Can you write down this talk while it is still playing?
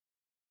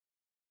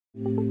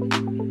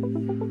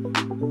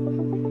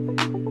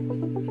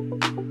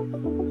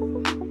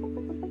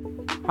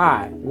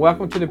Hi,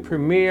 welcome to the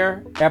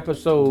premiere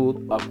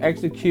episode of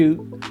Execute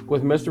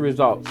with Mr.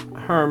 Results,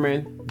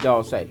 Herman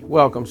Dolce.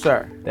 Welcome,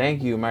 sir.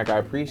 Thank you, Mike. I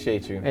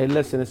appreciate you. Hey,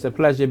 listen, it's a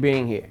pleasure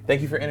being here.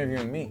 Thank you for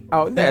interviewing me.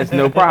 Oh, that's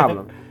no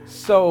problem.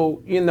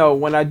 So,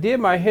 when I did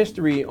my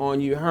history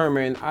on you,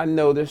 Herman, I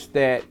noticed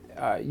that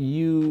it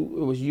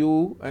was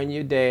you and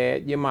your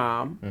dad, your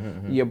mom,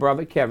 your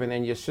brother Kevin,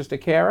 and your sister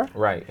Kara.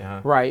 Right.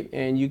 Right,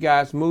 and you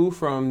guys moved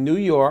from New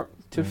York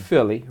to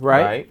Philly,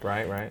 right?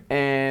 Right.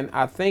 And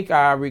I think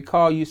I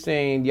recall you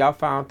saying y'all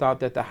found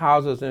out that the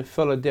houses in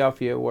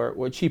Philadelphia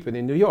were cheaper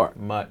than New York.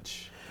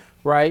 Much.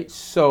 Right?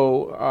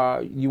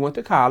 So you went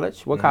to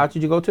college. What college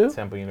did you go to?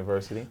 Temple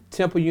University.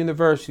 Temple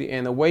University.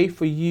 And a way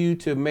for you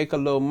to make a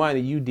little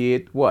money, you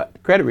did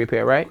what? Credit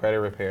repair, right?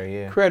 Credit repair,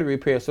 yeah. Credit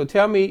repair. So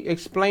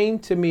explain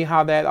to me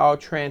how that all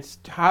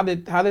how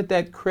did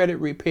that credit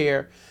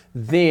repair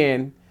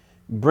then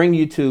bring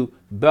you to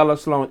Bella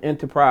Sloan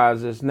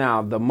Enterprises,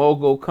 now the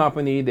mogul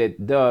company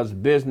that does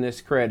business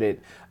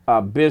credit,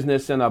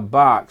 business in a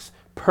box,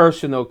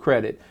 personal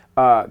credit,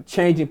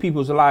 changing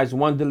people's lives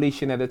one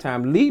deletion at a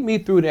time. Lead me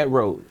through that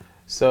road.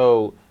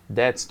 So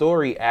that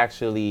story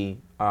actually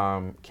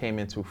came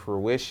into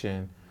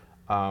fruition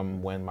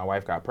when my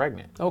wife got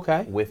pregnant.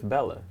 Okay. With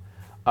Bella.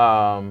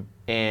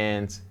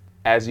 And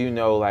as you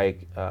know,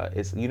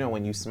 it's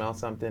when you smell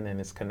something and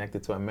it's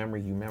connected to a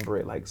memory, you remember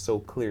it like so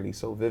clearly,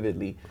 so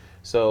vividly.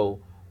 So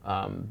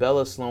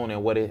Bella Sloan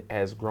and what it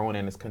has grown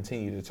and has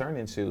continued to turn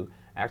into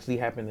actually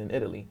happened in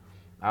Italy.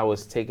 I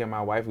was taking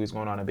my wife, we was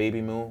going on a baby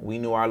moon. We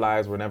knew our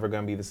lives were never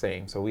going to be the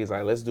same. So we was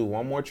like, let's do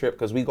one more trip,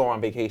 because we go on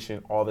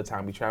vacation all the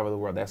time. We travel the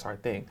world. That's our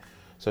thing.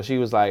 So she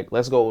was like,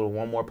 let's go to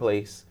one more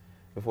place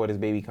before this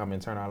baby come and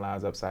turn our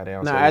lives upside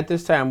down. Now, at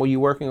this time, were you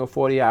working a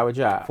 40-hour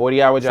job?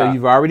 40-hour job. So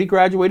you've already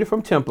graduated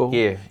from Temple.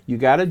 Yeah. You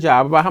got a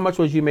job. About how much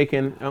was you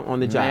making on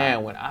the job?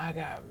 Man, when I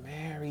got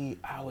married,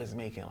 I was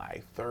making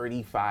like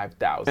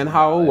 $35,000. And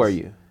how old were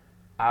you?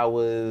 I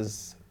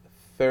was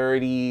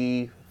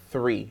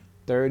 33.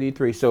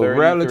 33. So 33.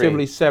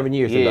 relatively 7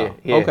 years ago.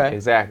 Yeah, okay.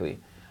 Exactly.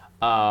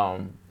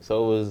 So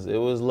it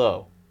was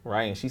low,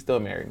 right? And she still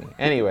married me.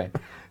 Anyway,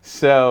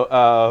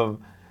 so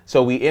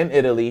we in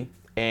Italy,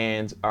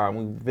 and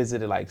we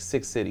visited like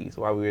 6 cities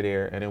while we were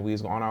there, and then we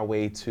was on our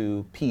way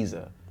to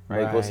Pisa,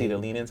 right? Go see the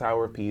Leaning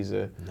Tower of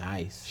Pisa.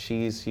 Nice.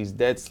 She's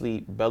dead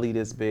sleep, belly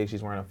this big.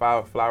 She's wearing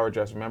a flower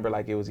dress. Remember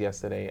like it was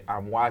yesterday.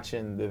 I'm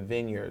watching the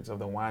vineyards of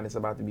the wine that's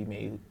about to be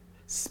made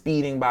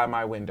speeding by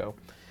my window.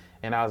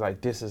 And I was like,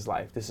 this is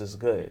life. This is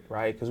good,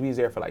 right? Because we was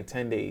there for like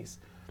 10 days.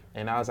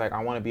 And I was like,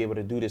 I want to be able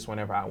to do this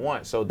whenever I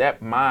want. So that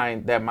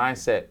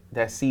mindset,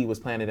 that seed was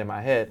planted in my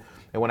head.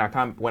 And when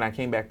I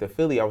came back to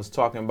Philly, I was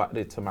talking about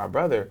it to my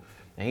brother.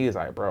 And he was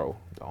like, bro,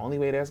 the only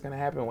way that's going to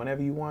happen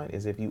whenever you want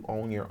is if you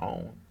own your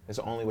own. It's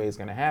the only way it's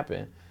going to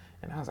happen.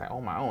 And I was like,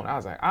 on my own. I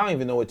was like, I don't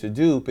even know what to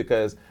do,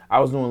 because I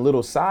was doing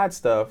little side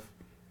stuff.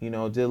 Did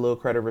a little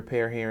credit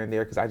repair here and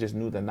there because I just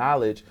knew the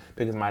knowledge,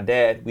 because my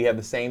dad, we have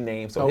the same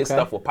name. So his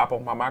stuff will pop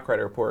up on my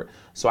credit report.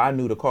 So I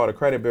knew to call the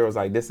credit bureau.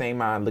 Like, this ain't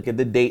mine. Look at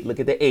the date. Look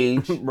at the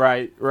age.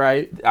 Right.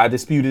 I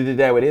disputed it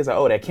that way. They was like,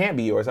 oh, that can't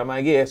be yours. I'm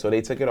like, yeah. So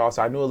they took it off.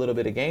 So I knew a little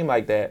bit of game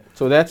like that.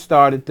 So that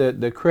started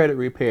the credit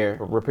repair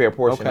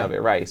Portion of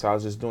it, right. So I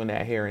was just doing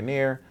that here and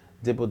there,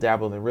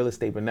 dibble-dabble in real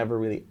estate, but never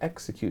really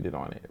executed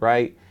on it,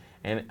 right?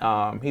 And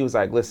he was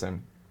like,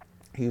 listen,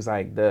 he was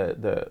like,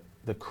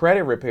 the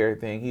credit repair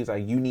thing, he's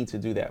like, you need to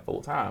do that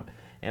full time.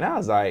 And I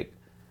was like,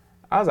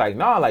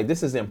 no, like,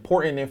 this is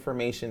important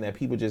information that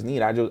people just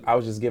need. I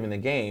was just giving the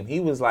game. He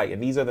was like,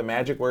 and these are the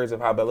magic words of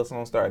how Bella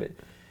Sloan started.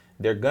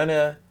 They're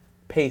gonna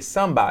pay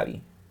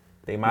somebody.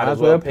 They might as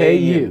well pay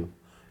you.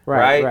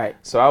 Right.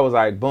 So I was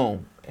like,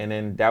 boom. And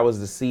then that was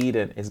the seed,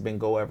 and it's been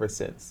go ever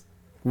since.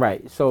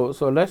 Right. So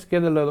let's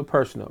get a little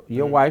personal.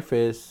 Your wife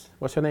is,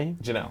 what's her name?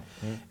 Janelle.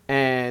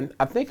 And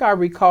I think I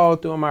recall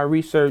doing my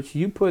research,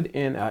 you put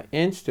in an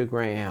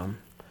Instagram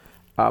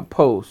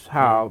post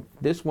how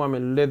this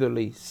woman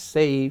literally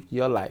saved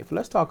your life.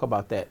 Let's talk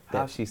about that.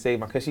 How she saved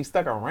my, because she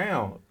stuck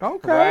around.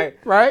 Okay.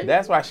 Right.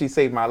 That's why she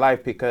saved my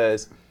life,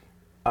 because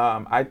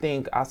I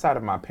think outside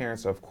of my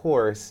parents, of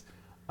course,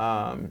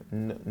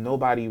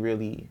 nobody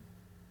really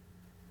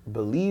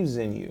believes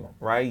in you,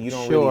 right? You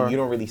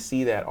don't really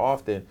see that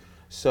often.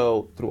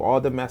 So through all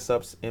the mess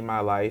ups in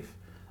my life,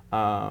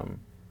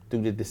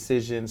 through the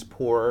decisions,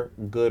 poor,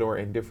 good, or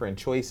indifferent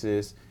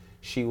choices,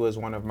 she was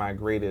one of my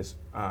greatest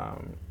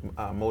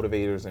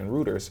motivators and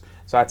rooters.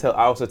 So I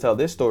also tell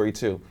this story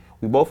too.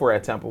 We both were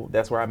at Temple.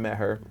 That's where I met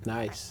her.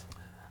 Nice.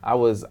 I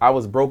was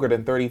brokered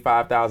in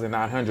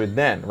 $35,900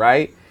 then,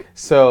 right?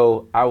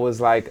 So I was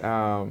like,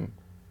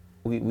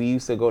 we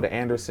used to go to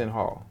Anderson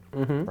Hall,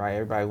 right?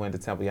 Everybody went to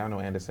Temple. Y'all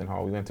know Anderson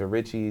Hall. We went to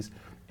Richie's.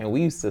 And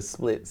we used to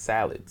split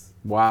salads.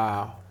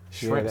 Wow.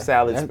 Shrimp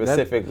salad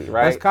specifically,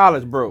 right? That's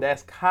college broke.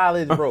 That's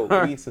college broke.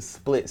 We used to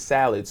split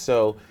salads.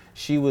 So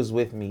she was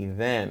with me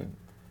then,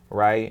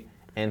 right?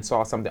 and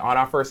saw something. On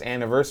our first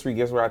anniversary,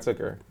 guess where I took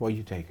her? Where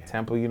you take it?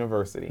 Temple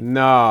University.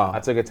 No. I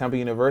took her to Temple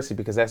University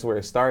because that's where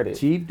it started.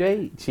 Cheap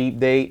date. Cheap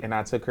date, and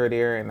I took her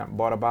there and I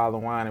bought a bottle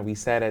of wine, and we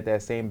sat at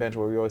that same bench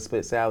where we always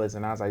split salads,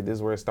 and I was like, this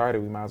is where it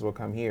started. We might as well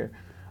come here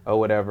or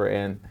whatever.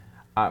 And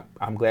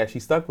I'm glad she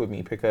stuck with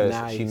me because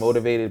she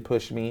motivated,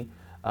 pushed me,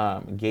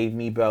 gave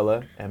me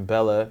Bella, and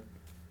Bella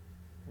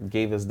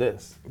gave us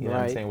this. You know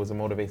what I'm saying? Was a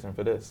motivation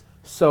for this.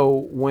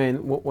 So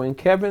when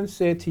Kevin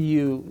said to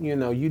you, you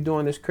know, you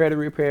doing this credit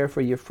repair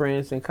for your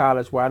friends in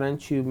college, why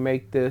don't you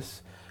make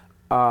this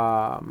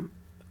a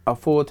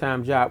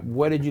full-time job?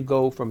 Where did you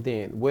go from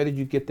then? Where did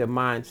you get the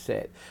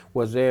mindset?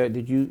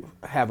 Did you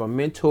have a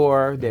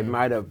mentor that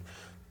might have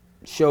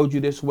showed you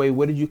this way?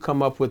 Where did you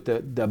come up with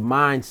the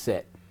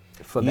mindset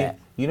for that?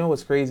 You know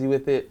what's crazy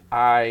with it?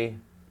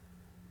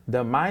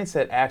 The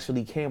mindset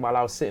actually came while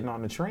I was sitting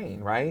on the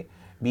train, right?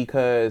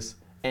 Because,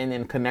 and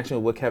in connection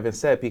with what Kevin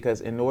said,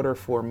 because in order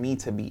for me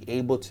to be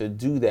able to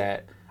do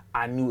that,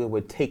 I knew it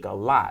would take a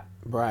lot.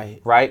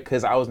 Right. Right?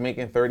 Because I was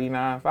making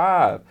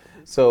 $39,500.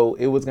 So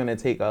it was gonna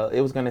take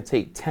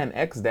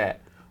 10x that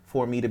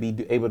for me to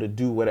be able to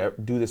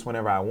do this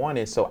whenever I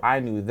wanted. So I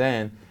knew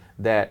then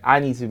that I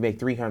need to make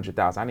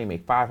 $300,000. I need to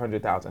make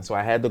 $500,000. So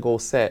I had the goal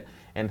set,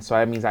 and so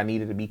that means I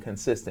needed to be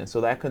consistent.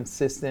 So that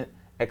consistent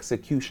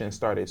execution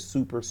started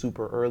super,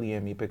 super early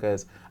in me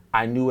because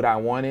I knew what I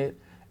wanted,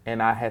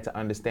 and I had to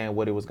understand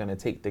what it was going to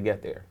take to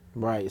get there.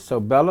 Right. So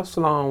Bella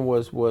Sloan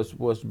was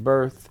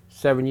birthed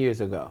 7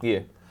 years ago. Yeah.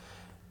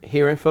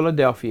 Here in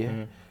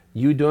Philadelphia.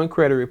 You doing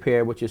credit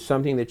repair, which is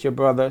something that your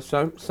brother,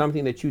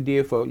 something that you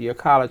did for your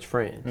college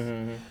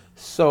friends.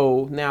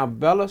 So now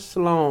Bella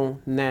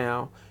Sloan,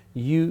 now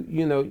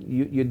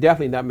you're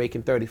definitely not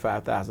making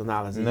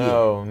 $35,000 a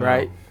year,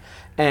 right?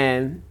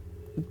 And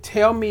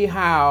tell me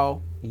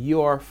how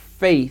your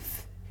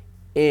faith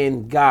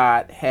in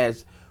God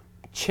has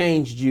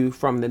changed you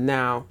from the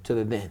now to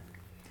the then.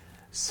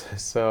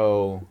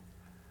 So,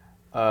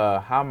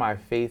 how my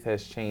faith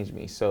has changed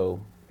me. So,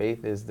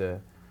 faith is the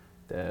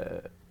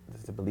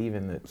to believe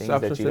in the things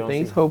Substance that you don't of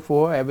things see. hoped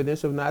for,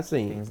 evidence of not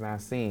seen. Things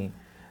not seen.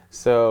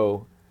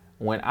 So,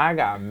 when I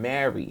got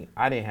married,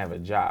 I didn't have a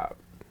job.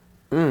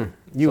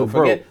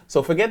 Forget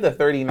the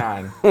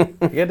 39.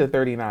 Forget the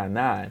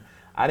 39.9.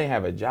 I didn't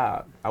have a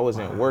job. I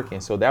wasn't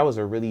working. So that was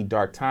a really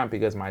dark time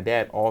because my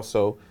dad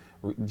also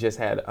just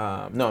had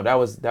that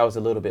was a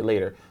little bit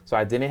later. So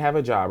I didn't have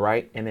a job,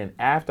 right? And then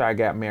after I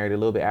got married, a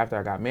little bit after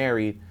I got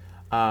married,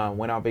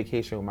 went on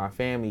vacation with my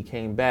family,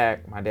 came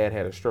back, my dad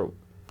had a stroke.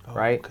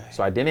 Right? Okay.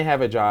 So I didn't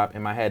have a job,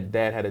 and my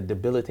dad had a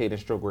debilitating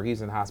stroke where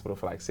he's in the hospital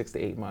for like 6 to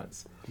 8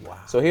 months. Wow.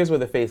 So here's where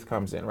the faith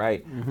comes in,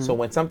 right? So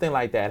when something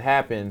like that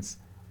happens,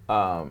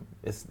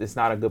 it's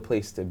not a good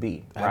place to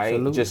be, right?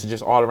 Absolutely.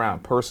 Just all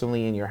around,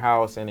 personally in your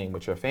house and then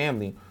with your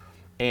family.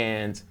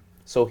 And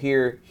so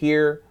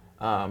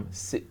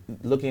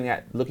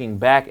looking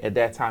back at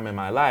that time in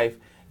my life,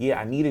 yeah,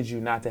 I needed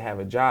you not to have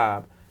a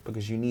job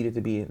because you needed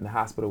to be in the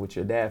hospital with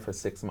your dad for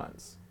 6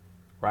 months.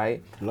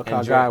 Right? Look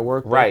how God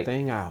worked that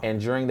thing out.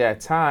 And during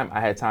that time, I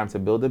had time to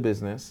build a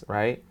business,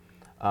 right?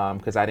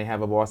 Because I didn't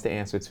have a boss to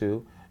answer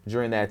to.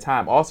 During that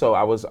time, also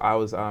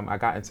I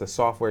got into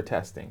software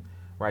testing,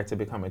 right, to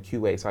become a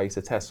QA. So I used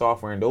to test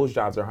software, and those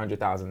jobs are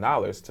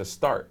 $100,000 to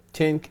start.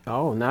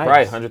 Oh, nice.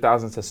 Right,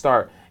 $100,000 to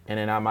start. And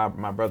then now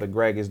my brother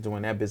Greg is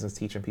doing that business,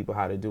 teaching people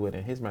how to do it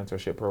in his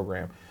mentorship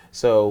program.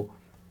 So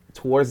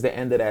towards the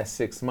end of that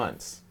 6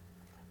 months,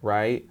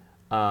 right,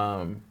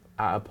 I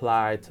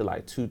applied to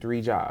like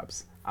 2-3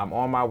 jobs. I'm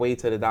on my way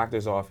to the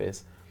doctor's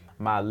office.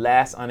 My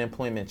last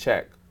unemployment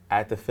check I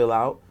had to fill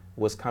out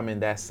was coming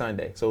that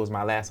Sunday. So it was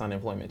my last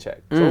unemployment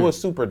check. So it was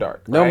super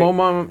dark. No right?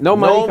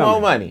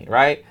 more money,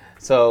 right?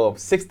 So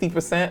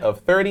 60%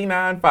 of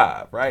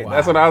 39.5, right? Wow.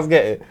 That's what I was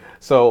getting.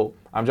 So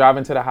I'm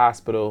driving to the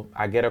hospital.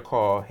 I get a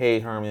call.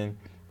 Hey, Herman,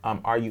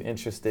 are you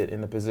interested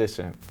in the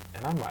position?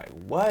 And I'm like,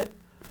 what?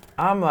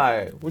 I'm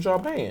like, what y'all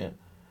paying?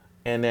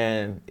 And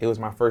then it was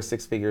my first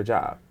 6-figure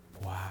job.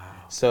 Wow.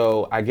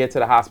 So I get to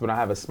the hospital, I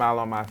have a smile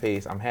on my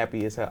face. I'm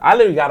happy as hell. I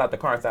literally got out the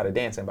car and started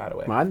dancing, by the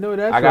way. I know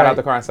that's I got out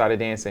the car and started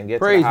dancing, get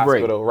Praise to the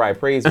hospital. break. Right,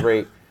 praise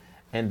break.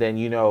 And then,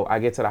 I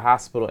get to the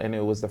hospital, and it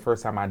was the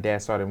first time my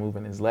dad started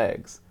moving his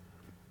legs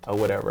or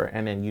whatever.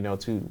 And then,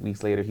 2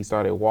 weeks later, he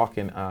started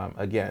walking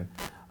again.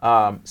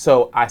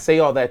 So I say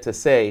all that to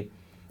say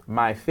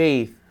my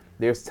faith,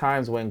 there's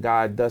times when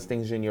God does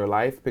things in your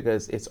life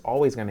because it's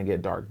always going to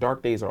get dark.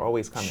 Dark days are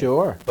always coming.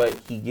 Sure. But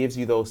he gives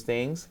you those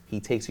things. He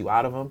takes you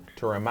out of them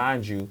to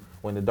remind you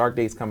when the dark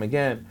days come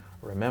again,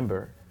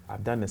 remember,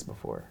 I've done this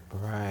before.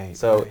 Right.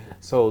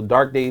 So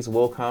dark days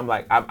will come.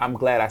 Like I'm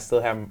glad I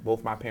still have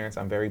both my parents.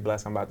 I'm very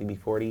blessed. I'm about to be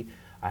 40.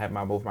 I have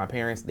both my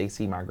parents. They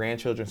see my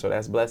grandchildren, so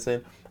that's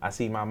blessing. I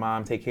see my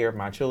mom take care of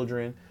my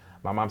children.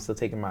 My mom's still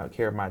taking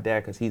care of my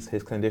dad because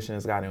his condition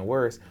has gotten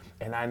worse.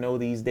 And I know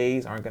these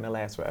days aren't going to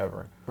last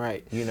forever.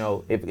 Right.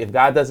 If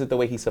God does it the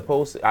way he's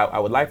supposed to, I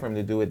would like for him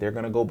to do it. They're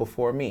going to go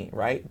before me,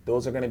 right?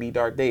 Those are going to be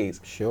dark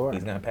days. Sure.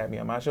 He's going to pat me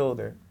on my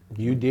shoulder.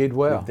 You did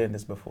well. We've done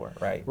this before,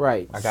 right?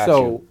 Right. I got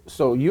you.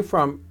 So you're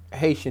from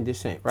Haitian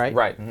descent, right?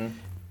 Right. Mm-hmm.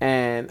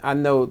 And I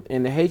know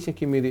in the Haitian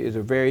community is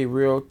a very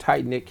real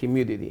tight-knit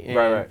community. And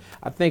Right.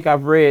 I think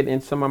I've read in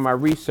some of my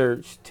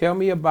research, tell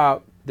me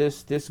about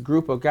this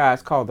group of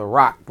guys called the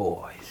Rock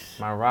Boys.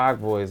 My rock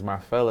boys, my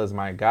fellas,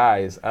 my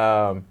guys.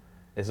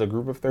 It's a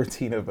group of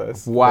 13 of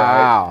us.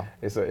 Wow.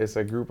 Right? It's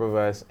a group of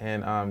us,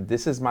 and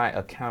this is my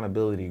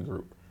accountability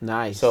group.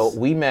 Nice. So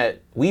we've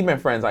been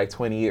friends like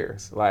 20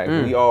 years. Like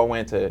we all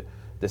went to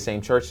the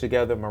same church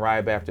together,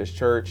 Moriah Baptist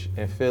Church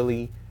in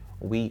Philly.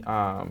 We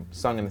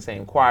sung in the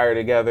same choir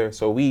together.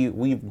 So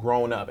we've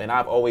grown up, and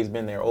I've always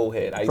been their old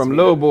head. I used From to be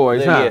little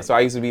boys, huh? Yeah, so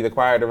I used to be the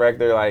choir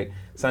director, like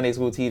Sunday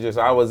school teacher.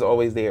 So I was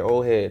always their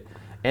old head.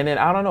 And then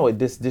I don't know,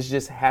 this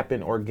just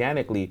happened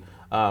organically.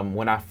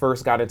 When I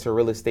first got into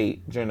real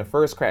estate during the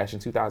first crash in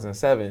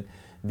 2007,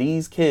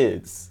 these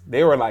kids,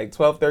 they were like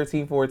 12,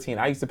 13, 14.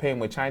 I used to pay them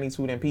with Chinese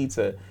food and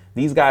pizza.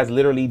 These guys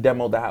literally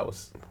demoed the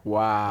house.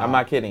 Wow. I'm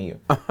not kidding you.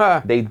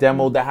 They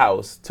demoed the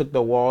house, took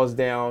the walls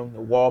down,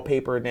 the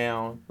wallpaper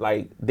down.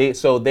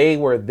 They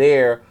were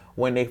there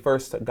when they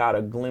first got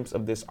a glimpse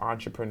of this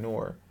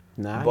entrepreneur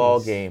ball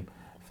game.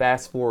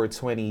 Fast forward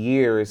 20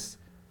 years,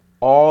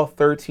 all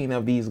 13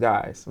 of these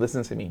guys,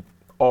 listen to me,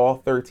 all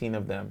 13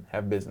 of them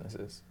have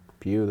businesses.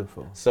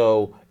 Beautiful.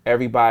 So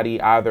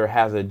everybody either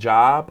has a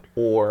job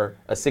or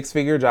a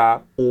 6-figure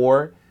job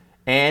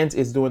and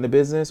is doing the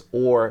business,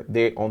 or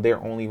they're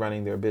only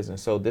running their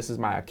business. So this is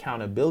my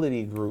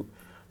accountability group.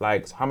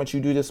 Like, how much you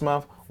do this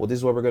month? Well, this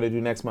is what we're going to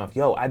do next month.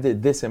 Yo, I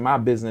did this in my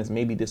business.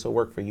 Maybe this will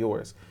work for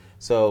yours.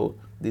 So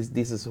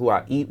this is who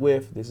I eat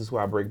with. This is who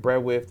I break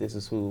bread with. This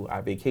is who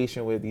I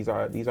vacation with. These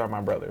are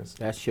my brothers.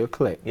 That's your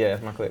clique. Yeah,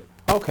 that's my clique.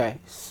 Okay.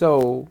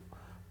 So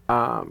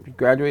you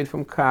graduated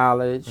from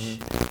college,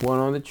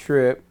 went on the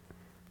trip.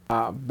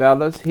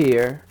 Bella's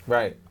here.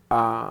 Right.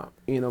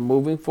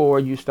 Moving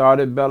forward, you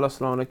started Bella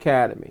Sloan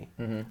Academy.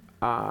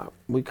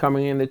 We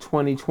coming into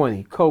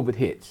 2020, COVID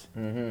hits.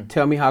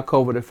 Tell me how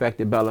COVID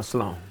affected Bella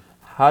Sloan.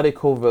 How did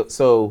COVID,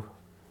 so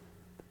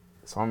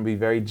I'm gonna be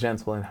very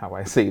gentle in how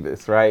I say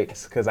this, right?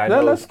 Because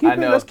Let's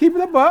keep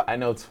it a buck. I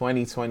know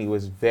 2020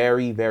 was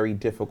very, very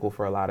difficult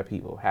for a lot of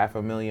people.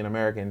 500,000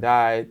 Americans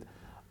died.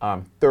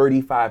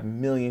 35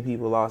 million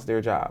people lost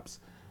their jobs.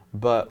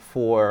 But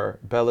for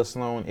Bella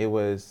Sloan, it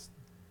was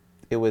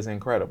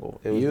incredible.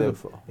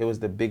 Beautiful. It was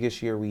the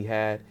biggest year we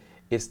had.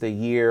 It's the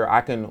year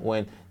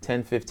when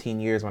 10,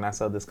 15 years when I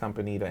sell this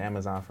company to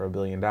Amazon for $1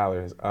 billion.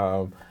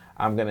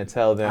 I'm gonna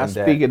tell them I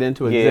speak it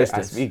into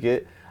existence. I speak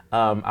it.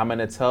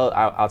 I'll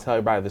tell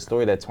everybody the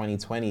story that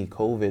 2020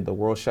 COVID, the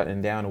world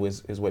shutting down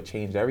is what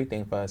changed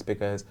everything for us,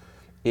 because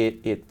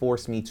it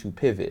forced me to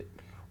pivot,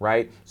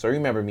 right? So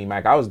remember me,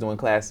 Mike, I was doing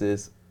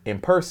classes in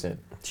person.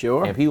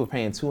 Sure. And people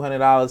paying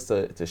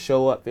 $200 to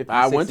show up. 50,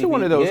 I went to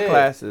one of those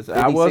classes. 50,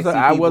 I was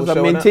a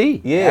mentee.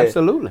 Up. Yeah.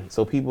 Absolutely.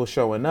 So people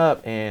showing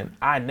up, and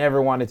I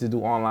never wanted to do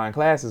online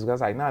classes because I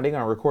was like, nah, they're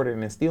going to record it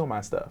and then steal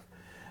my stuff.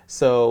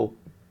 So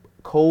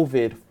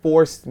COVID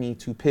forced me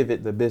to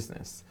pivot the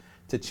business,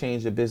 to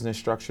change the business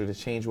structure, to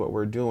change what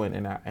we're doing.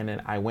 And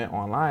then I went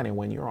online, and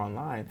when you're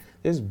online,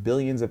 there's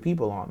billions of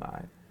people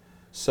online.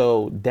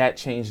 So that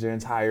changed the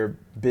entire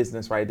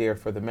business right there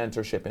for the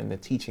mentorship and the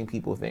teaching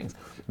people things.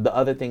 The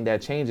other thing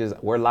that changes,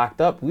 we're locked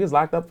up. We was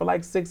locked up for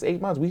like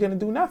 6-8 months. We couldn't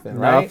do nothing,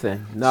 right?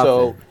 Nothing.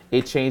 So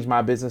it changed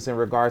my business in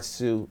regards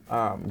to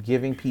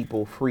giving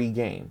people free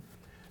game.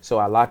 So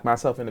I locked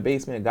myself in the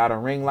basement, got a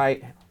ring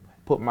light,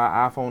 put my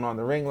iPhone on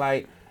the ring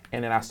light,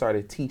 and then I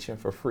started teaching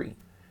for free,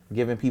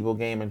 giving people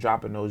game and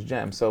dropping those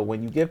gems. So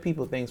when you give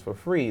people things for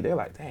free, they're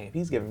like, dang, if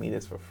he's giving me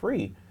this for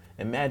free,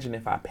 imagine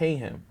if I pay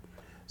him.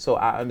 So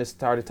I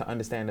started to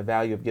understand the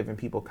value of giving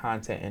people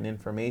content and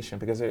information,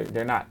 because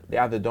they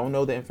either don't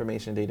know the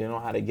information, they don't know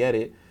how to get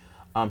it.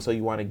 So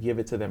you want to give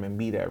it to them and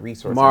be that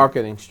resource.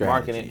 Marketing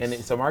strategy. And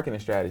it's a marketing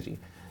strategy.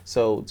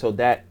 So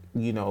that,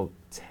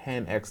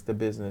 10x the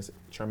business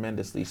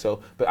tremendously.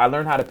 So, but I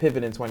learned how to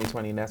pivot in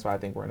 2020, and that's why I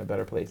think we're in a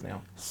better place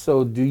now.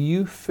 So do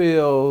you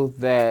feel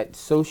that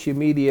social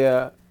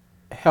media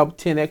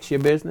helped 10x your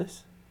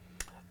business?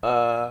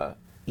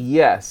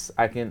 Yes,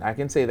 I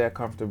can say that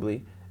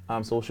comfortably.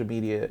 Social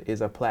media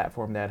is a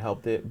platform that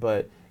helped it,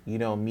 but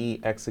me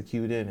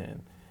executing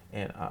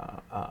and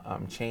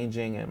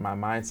changing and my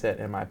mindset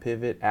and my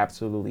pivot,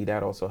 absolutely,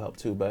 that also helped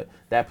too. But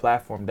that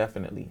platform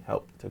definitely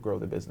helped to grow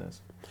the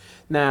business.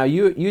 Now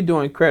you're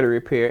doing credit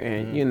repair,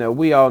 and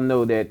we all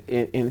know that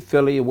in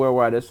Philly,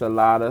 worldwide, there's a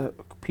lot of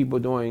people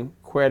doing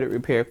credit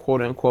repair,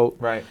 quote unquote.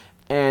 Right.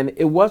 And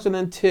it wasn't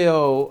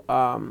until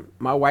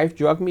my wife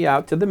drugged me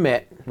out to the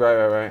Met.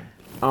 Right.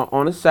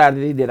 On a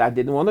Saturday that I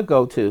didn't want to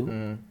go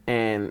to,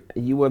 and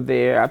you were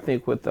there, I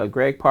think, with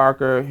Greg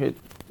Parker,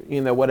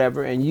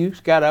 whatever, and you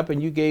got up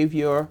and you gave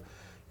your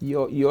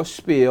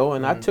spiel,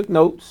 and I took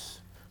notes.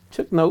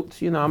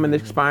 I'm an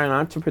aspiring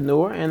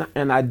entrepreneur,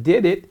 and I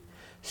did it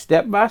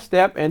step by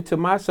step, and to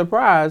my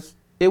surprise,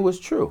 it was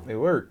true. It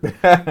worked.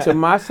 To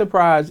my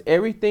surprise,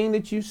 everything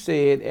that you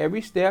said,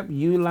 every step,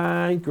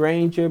 Uline,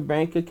 Granger,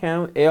 bank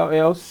account,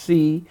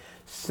 LLC,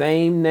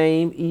 same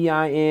name,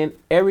 EIN,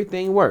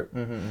 everything worked.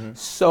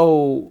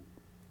 So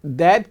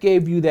that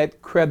gave you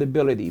that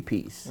credibility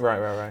piece.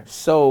 Right.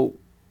 So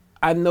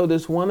I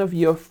noticed one of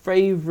your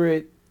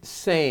favorite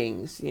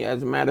sayings,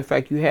 as a matter of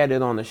fact, you had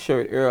it on the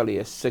shirt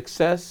earlier,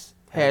 success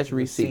has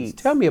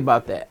receipts. Tell me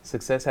about that.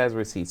 Success has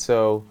receipts.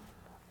 So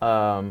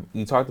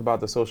you talked about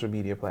the social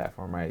media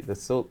platform, right? The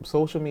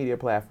social media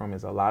platform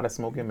is a lot of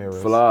smoke and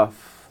mirrors.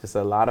 Fluff. It's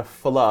a lot of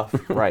fluff,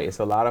 right? It's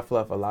a lot of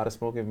fluff, a lot of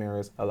smoke and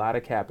mirrors, a lot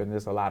of cap, and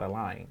there's a lot of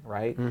lying,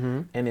 right?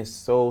 Mm-hmm. And it's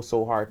so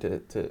hard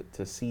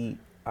to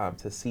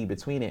see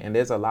between it. And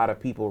there's a lot of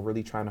people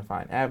really trying to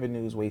find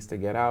avenues, ways to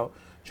get out,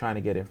 trying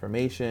to get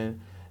information.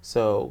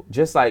 So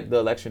just like the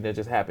election that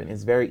just happened,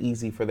 it's very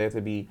easy for there to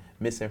be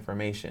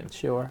misinformation.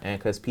 Sure. And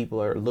because people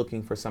are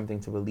looking for something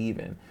to believe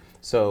in.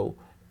 So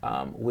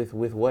with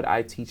what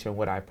I teach and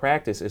what I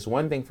practice, it's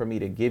one thing for me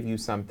to give you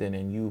something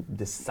and you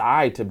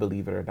decide to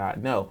believe it or not.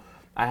 No,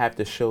 I have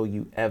to show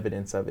you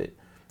evidence of it.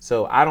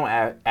 So I don't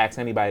ask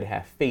anybody to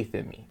have faith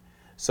in me.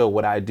 So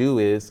what I do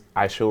is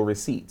I show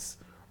receipts,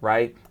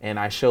 right? And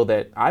I show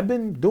that I've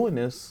been doing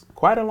this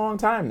quite a long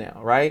time now,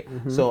 right?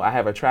 Mm-hmm. So I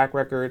have a track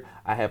record.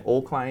 I have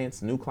old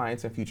clients, new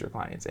clients, and future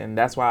clients. And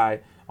that's why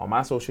on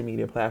my social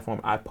media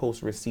platform, I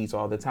post receipts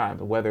all the time,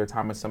 whether it's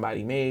how much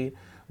somebody made,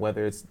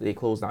 whether it's they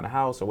closed on a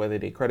house, or whether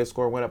their credit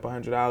score went up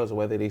 $100, or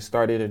whether they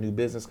started a new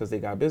business because they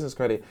got business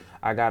credit.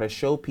 I got to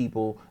show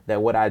people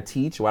that what I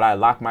teach, what I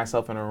lock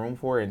myself in a room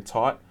for and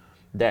taught,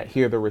 that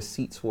here are the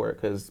receipts for it,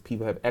 because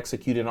people have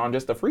executed on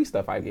just the free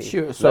stuff I gave,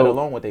 sure. let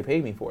alone what they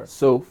paid me for.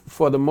 So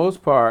for the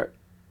most part,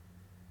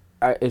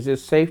 is it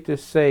safe to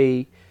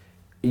say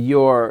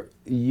your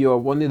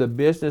one of the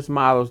business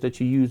models that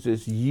you use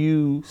is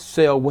you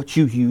sell what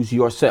you use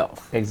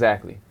yourself?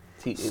 Exactly.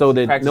 So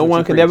that no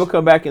one can ever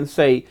come back and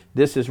say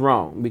this is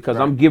wrong, because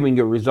I'm giving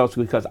you results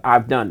because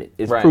I've done it.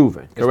 It's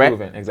proven. Correct? It's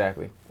proven,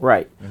 exactly.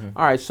 Right. Mm-hmm.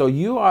 All right. So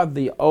you are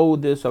the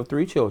oldest of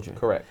 3 children.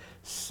 Correct.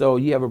 So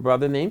you have a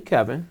brother named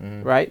Kevin,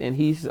 mm-hmm. right? And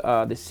he's the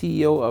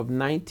CEO of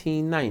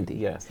 1990.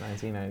 Yes,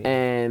 1990.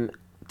 And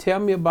tell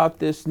me about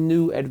this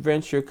new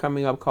adventure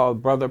coming up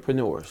called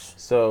Brotherpreneurs.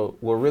 So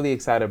we're really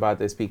excited about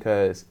this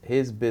because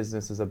his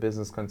business is a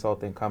business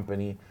consulting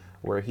company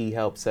where he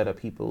helps set up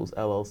people's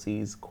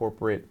LLCs,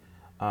 corporate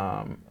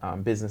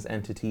business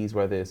entities,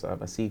 whether it's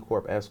a C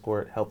Corp, S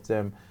Corp, help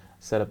them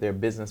set up their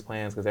business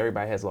plans, because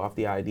everybody has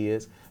lofty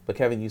ideas. But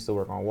Kevin used to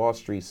work on Wall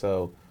Street,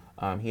 so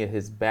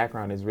his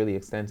background is really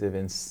extensive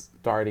in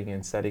starting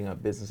and setting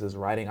up businesses,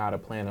 writing out a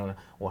plan on,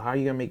 well, how are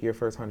you gonna make your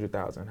first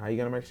 100,000? How are you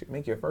gonna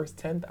make your first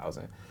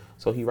 10,000?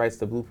 So he writes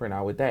the blueprint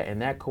out with that, and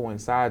that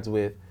coincides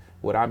with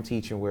what I'm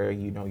teaching, where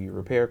you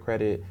repair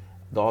credit.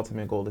 The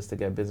ultimate goal is to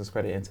get business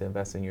credit and to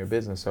invest in your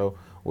business. So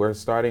we're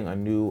starting a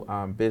new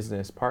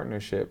business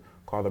partnership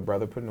called the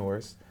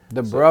Brotherpreneurs.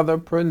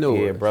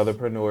 Brotherpreneurs. Yeah,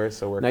 Brotherpreneurs.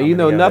 So we're now,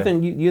 together.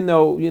 nothing. You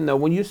know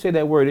when you say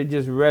that word, it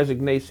just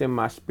resonates in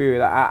my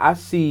spirit. I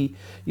see.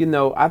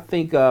 I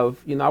think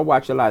of. I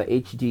watch a lot of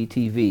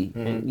HGTV, mm-hmm.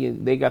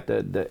 and they got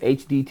the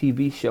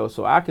HDTV show,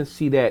 so I can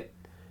see that.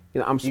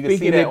 I'm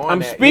speaking it.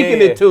 I'm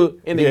speaking it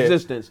to in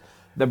existence.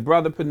 The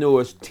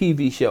Brotherpreneurs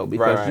TV show,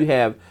 because you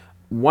have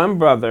one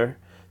brother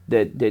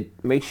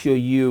that makes sure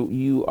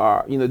you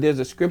are. There's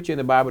a scripture in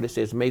the Bible that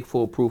says, "Make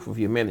full proof of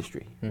your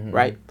ministry," mm-hmm.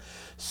 right?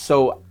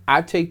 So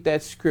I take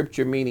that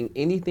scripture, meaning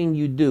anything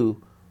you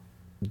do,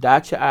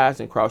 dot your I's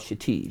and cross your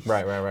T's.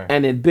 Right.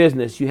 And in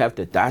business, you have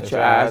to dot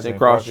your I's and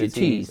cross your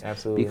T's.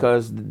 Absolutely.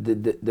 Because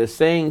the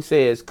saying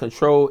says,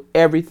 control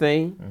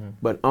everything, mm-hmm.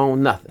 but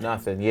own nothing.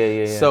 Nothing.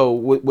 Yeah. So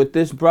with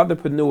this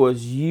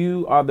Brotherpreneurs,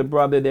 you are the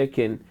brother that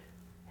can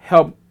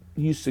help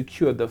you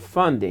secure the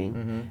funding,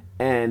 mm-hmm.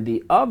 and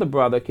the other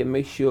brother can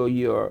make sure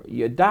your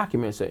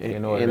documents are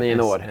in order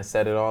and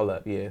set it all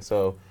up. Yeah.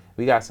 So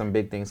we got some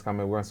big things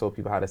coming. We're going to show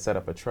people how to set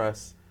up a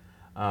trust.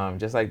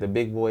 Just like the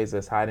big boys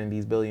that's hiding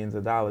these billions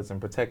of dollars and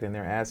protecting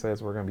their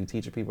assets, we're going to be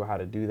teaching people how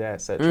to do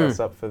that, set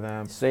trusts up for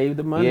them. Save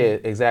the money. Yeah,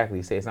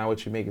 exactly. Say it's not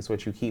what you make, it's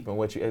what you keep, and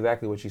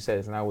exactly what you said.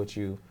 It's not what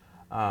you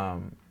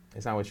own,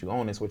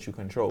 it's what you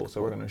control.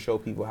 So we're going to show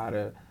people how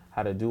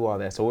to do all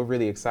that. So we're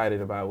really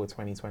excited about what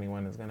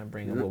 2021 is going to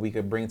bring, and what we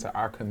could bring to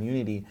our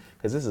community,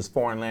 because this is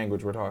foreign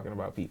language we're talking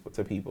about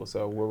to people.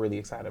 So we're really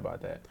excited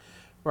about that.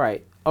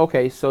 Right.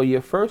 Okay, so your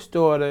first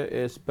daughter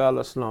is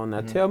Bella Sloan. Now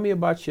tell me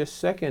about your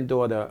second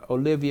daughter,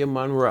 Olivia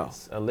Monroe.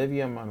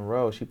 Olivia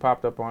Monroe, she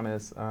popped up on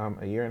us a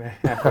year and a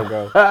half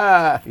ago.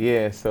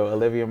 Yeah, so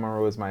Olivia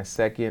Monroe is my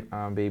second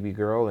baby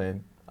girl,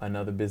 and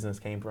another business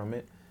came from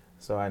it.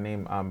 So I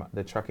named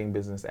the trucking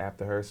business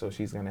after her, so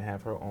she's going to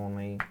have her own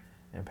lane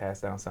and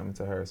pass down something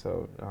to her.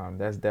 So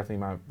that's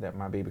definitely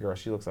my baby girl.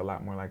 She looks a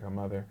lot more like her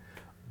mother.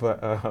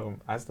 But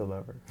I still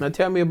love her. Now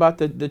tell me about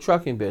the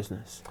trucking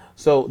business.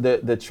 So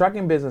the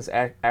trucking business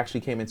actually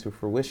came into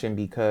fruition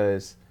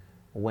because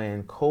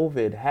when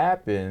COVID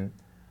happened,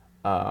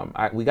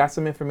 we got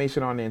some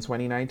information on it in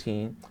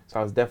 2019. So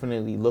I was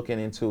definitely looking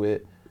into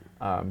it,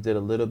 did a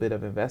little bit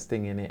of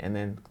investing in it, and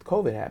then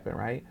COVID happened,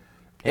 right?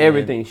 And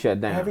everything shut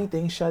down.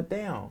 Everything shut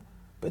down.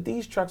 But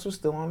these trucks were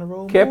still on the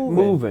road. Kept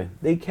moving.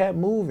 They kept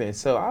moving.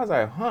 So I was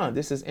like,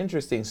 this is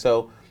interesting.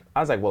 So I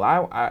was like,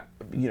 well,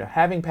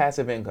 having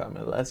passive income,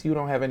 unless you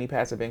don't have any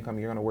passive income,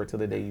 you're going to work till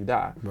the day you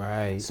die.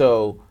 Right.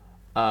 So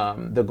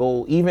the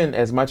goal, even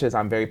as much as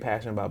I'm very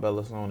passionate about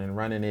Bella Sloan and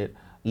running it,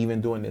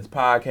 even doing this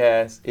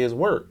podcast, is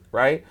work,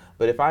 right?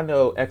 But if I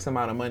know X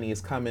amount of money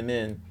is coming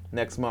in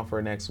next month or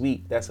next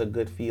week, that's a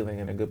good feeling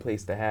and a good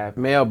place to have.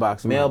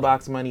 Mailbox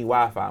money,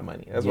 Wi-Fi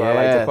money. That's what I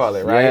like to call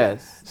it, right?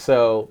 Yes.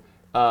 So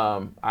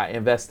I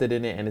invested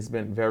in it, and it's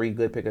been very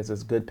good because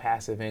it's good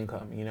passive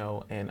income,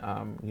 and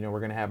we're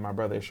going to have my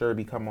brother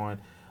Sherby come on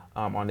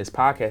this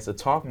podcast to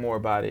talk more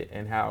about it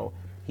and how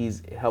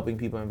he's helping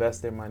people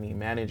invest their money,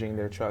 managing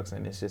their trucks,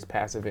 and it's just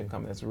passive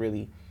income that's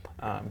really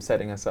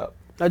setting us up.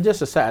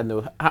 Just a side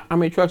note, how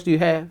many trucks do you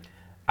have?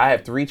 I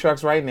have 3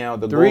 trucks right now.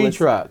 The goal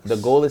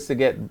is to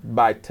get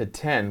to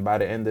 10 by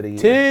the end of the year.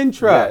 10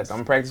 trucks. Yes,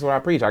 I'm practicing what I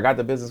preach. I got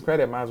the business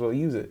credit, might as well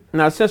use it.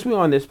 Now, since we're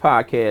on this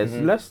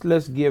podcast,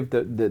 let's give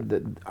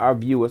our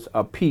viewers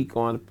a peek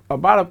on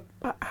about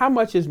how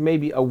much is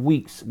maybe a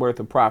week's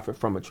worth of profit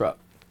from a truck.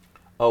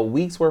 A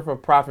week's worth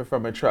of profit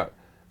from a truck,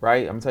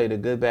 right? I'm gonna tell you the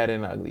good, bad,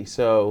 and ugly.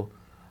 So,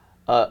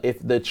 if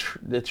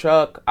the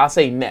truck, I'll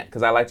say net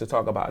because I like to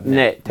talk about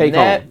net. Take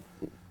home.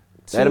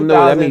 Let them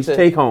know that means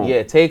take home.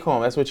 Yeah, take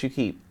home. That's what you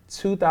keep.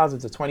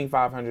 $2,000 to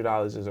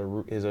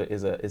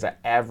 $2,500 is an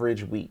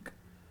average week.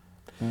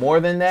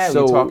 More than that,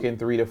 we're talking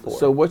 3 to 4.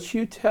 So what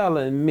you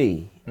telling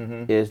me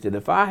is that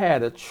if I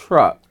had a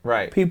truck,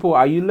 right? People,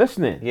 are you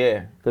listening?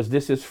 Yeah. Because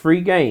this is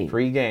free game.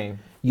 Free game.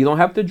 You don't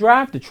have to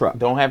drive the truck.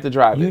 Don't have to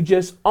drive it. You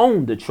just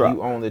own the truck.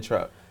 You own the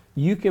truck.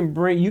 You can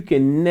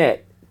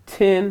net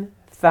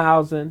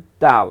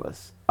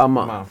 $10,000 a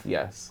month.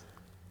 Yes.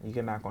 You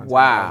can knock on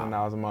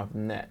 $10,000 a month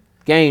net.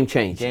 Game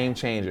changer. Game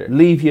changer.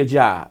 Leave your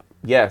job.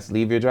 Yes,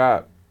 leave your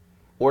job.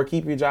 Or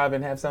keep your job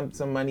and have some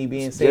money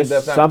being saved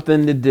just up.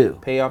 Something to do.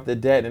 Pay off the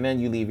debt and then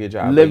you leave your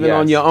job. Living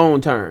on your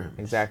own terms.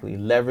 Exactly.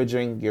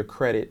 Leveraging your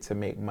credit to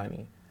make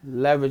money.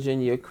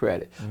 Leveraging your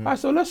credit. All right,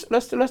 so let's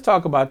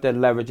talk about that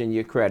leveraging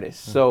your credit.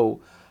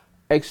 So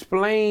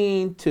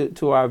explain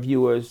to our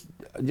viewers,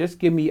 just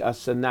give me a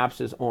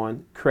synopsis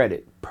on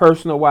credit,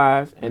 personal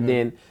wise,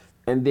 and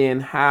then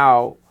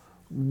how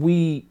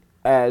we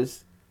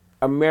as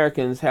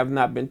Americans have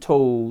not been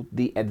told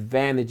the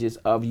advantages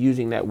of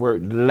using that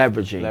word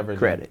leveraging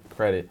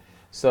credit.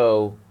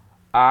 So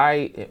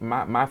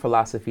my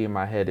philosophy in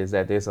my head is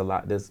that there's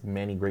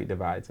many great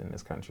divides in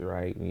this country,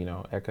 right?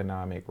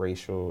 Economic,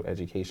 racial,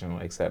 educational,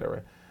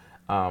 etc.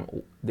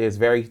 There's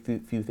very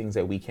few things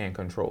that we can't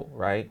control,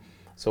 right?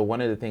 So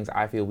one of the things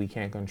I feel we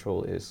can't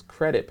control is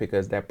credit,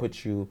 because that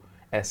puts you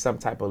at some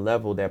type of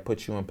level that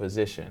puts you in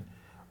position,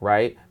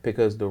 right?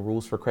 Because the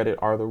rules for credit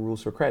are the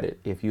rules for credit.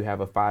 If you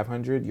have a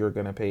 500, you're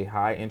going to pay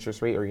high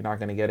interest rate or you're not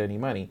going to get any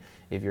money.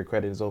 If your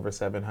credit is over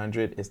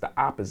 700, it's the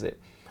opposite.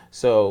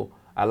 So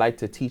I like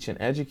to teach and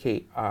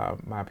educate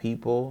my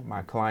people,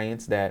 my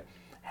clients, that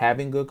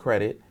having good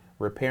credit,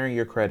 repairing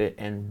your credit,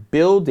 and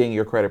building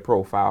your credit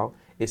profile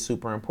is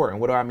super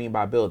important. What do I mean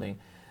by building?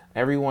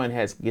 Everyone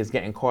is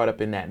getting caught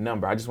up in that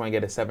number. I just want to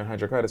get a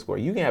 700 credit score.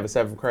 You can have a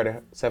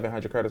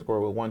 700 credit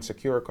score with one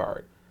secure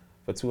card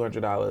for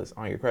 $200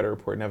 on your credit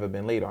report, never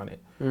been late on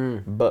it.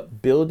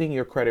 But building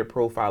your credit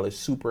profile is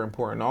super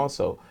important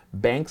also.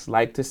 Banks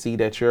like to see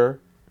that you're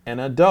an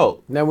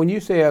adult. Now, when you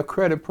say a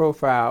credit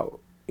profile,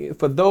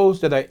 for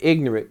those that are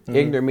ignorant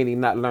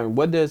meaning not learned,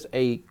 what does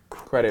a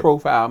credit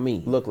profile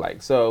mean? Look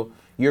like? So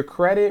your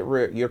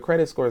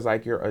credit score is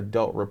like your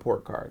adult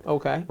report card.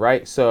 Okay.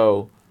 Right?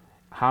 So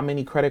how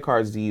many credit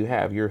cards do you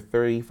have? You're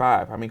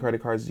 35. How many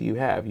credit cards do you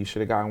have? You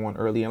should have gotten one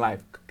early in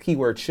life.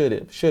 Keyword should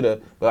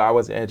have, but I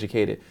wasn't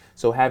educated.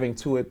 So having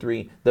 2 or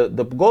 3, the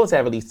goal is to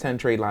have at least 10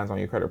 trade lines on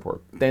your credit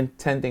report, then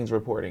 10 things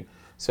reporting.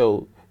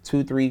 So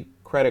 2, 3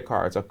 credit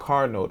cards, a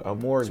car note, a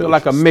mortgage. So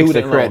like a mix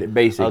of credit,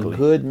 basically. A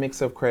good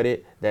mix of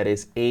credit that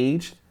is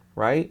aged,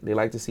 right? They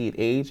like to see it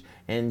aged,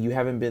 and you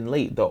haven't been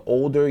late. The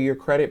older your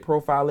credit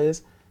profile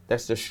is,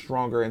 that's the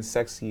stronger and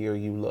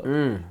sexier you look,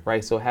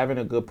 right? So having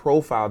a good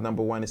profile,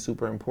 number one, is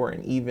super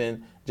important.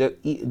 Even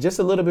just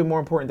a little bit more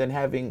important than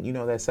having,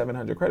 that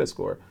 700 credit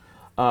score.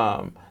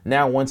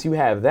 Now, once you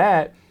have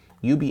that,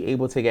 you'll be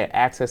able to get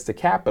access to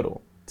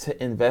capital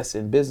to invest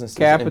in businesses.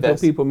 Capital,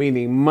 people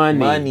meaning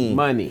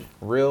money.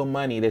 Real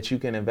money that you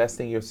can invest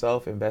in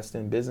yourself, invest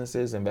in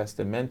businesses, invest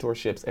in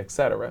mentorships,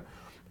 etc.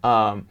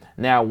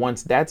 Now,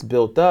 once that's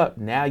built up,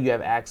 now you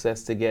have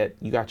access to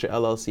you got your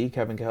LLC.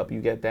 Kevin can help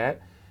you get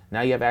that.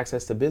 Now you have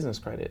access to business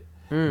credit.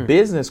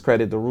 Business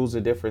credit, the rules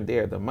are different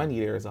there. The money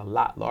there is a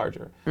lot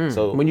larger.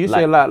 So when you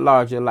say a lot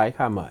larger, like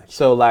how much?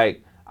 So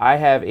like I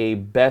have a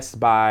Best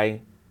Buy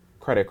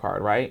credit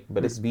card, right?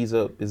 But it's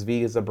Visa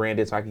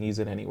branded, so I can use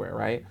it anywhere,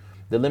 right?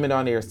 The limit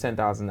on there is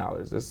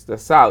 $10,000.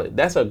 That's solid.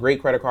 That's a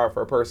great credit card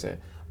for a person.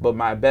 But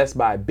my Best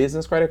Buy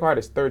business credit card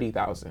is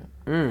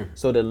 $30,000.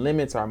 So the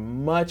limits are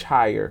much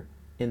higher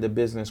in the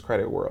business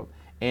credit world.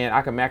 And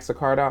I can max the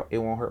card out. It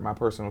won't hurt my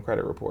personal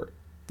credit report.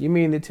 You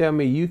mean to tell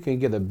me you can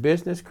get a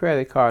business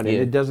credit card and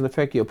it doesn't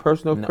affect your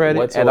personal credit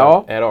whatsoever, at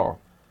all? At all.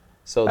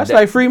 So That's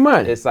like free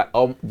money. It's like,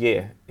 oh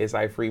yeah, it's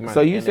like free money.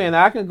 So you saying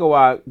I can go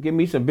out, give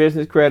me some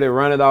business credit,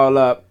 run it all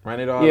up. Yeah,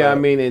 up. I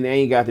mean, and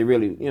ain't got to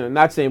really,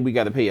 not saying we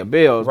got to pay your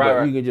bills,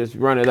 but you can just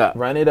run it up.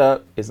 Run it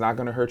up. It's not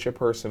going to hurt your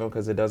personal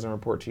because it doesn't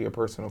report to your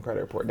personal credit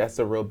report. That's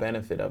the real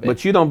benefit of it.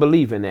 But you don't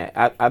believe in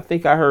that. I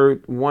think I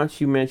heard once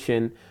you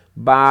mentioned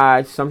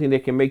buy something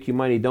that can make you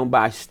money. Don't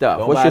buy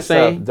stuff. What's your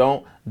saying?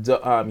 Don't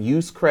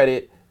use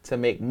credit to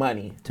make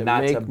money,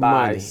 not to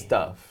buy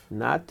stuff.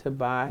 Not to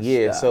buy stuff.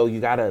 Yeah, so you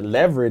got to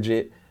leverage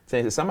it. Say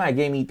if somebody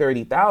gave me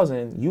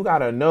 $30,000, you got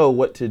to know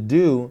what to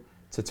do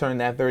to turn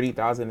that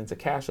 $30,000 into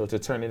cash or to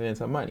turn it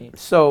into money.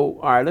 So,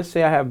 all right, let's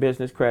say I have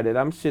business credit.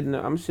 I'm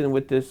sitting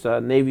with this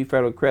Navy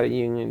Federal Credit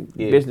Union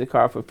business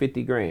card for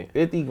 $50,000.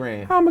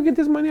 $50,000. How am I gonna get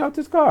this money off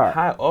this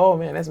card? Oh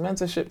man, that's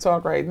mentorship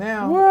talk right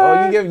now. What?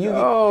 Oh, you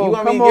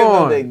want me to give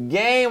them the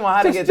game on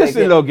how to get that? Just a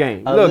little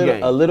game.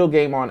 A little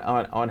game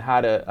on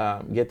how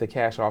to get the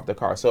cash off the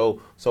card. So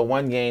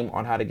one game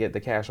on how to get the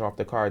cash off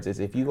the cards is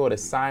if you go to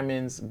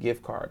Simon's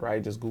gift card,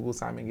 right? Just Google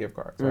Simon gift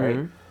cards,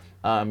 right?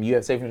 You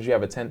have, say for instance, you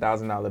have a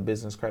 $10,000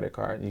 business credit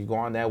card, and you go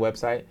on that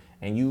website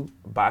and you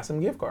buy some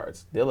gift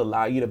cards. They'll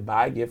allow you to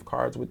buy gift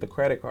cards with the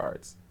credit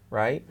cards,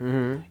 right?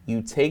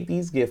 You take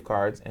these gift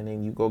cards and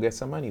then you go get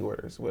some money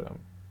orders with them.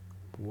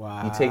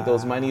 Wow. You take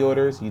those money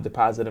orders, you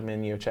deposit them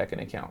in your checking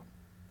account.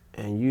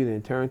 And you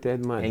then turned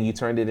that money. And you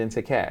turned it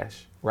into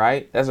cash,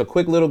 right? That's a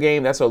quick little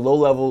game. That's a low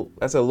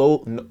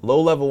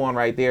level one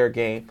right there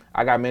game.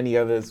 I got many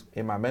others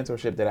in my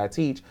mentorship that I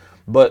teach.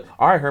 But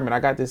all right, Herman, I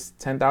got this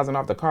 $10,000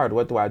 off the card.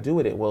 What do I do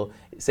with it? Well,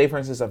 say for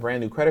instance, a brand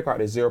new credit card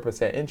is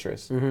 0%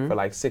 interest for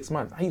like 6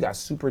 months. Now you got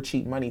super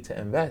cheap money to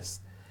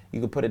invest.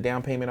 You can put a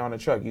down payment on a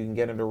truck. You can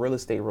get into real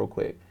estate real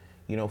quick.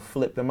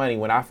 Flip the money.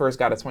 When I first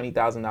got a $20,000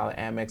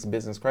 Amex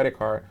business credit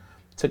card,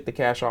 took the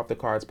cash off the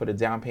cards, put a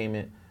down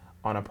payment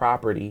on a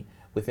property.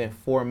 Within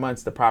 4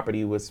 months, the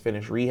property was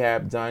finished,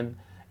 rehab done,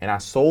 and I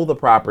sold the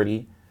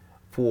property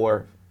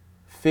for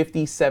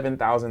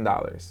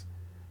 $57,000.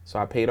 So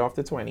I paid off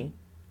the 20,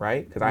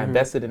 right? Because I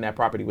invested in that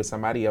property with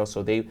somebody else.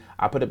 So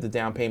I put up the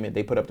down payment,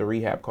 they put up the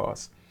rehab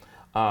costs.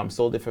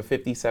 Sold it for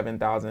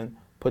 $57,000,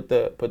 put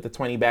the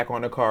 20 back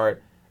on the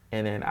card,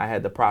 and then I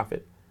had the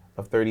profit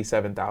of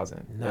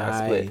 $37,000.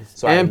 Nice. Split.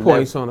 So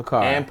points on the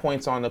card. And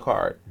points on the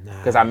card.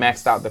 Because I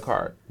maxed out the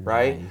card,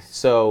 right? Nice.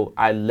 So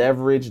I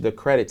leveraged the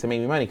credit to make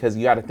me money because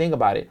you got to think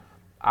about it.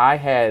 I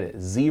had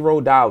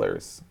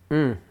 $0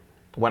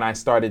 when I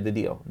started the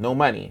deal. No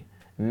money.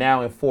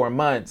 Now in 4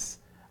 months,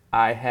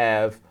 I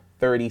have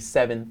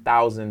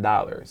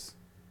 $37,000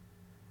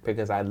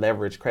 because I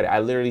leveraged credit. I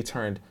literally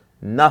turned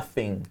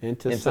nothing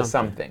into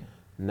something.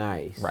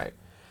 Nice. Right.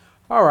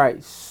 All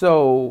right.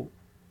 So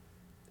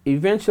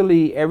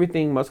eventually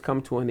everything must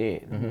come to an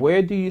end.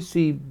 Where do you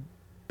see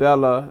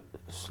Bella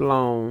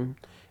Sloan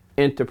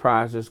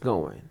Enterprises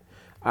going?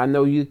 I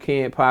know you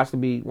can't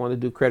possibly want to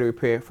do credit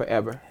repair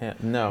forever.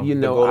 No.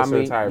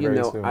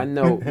 I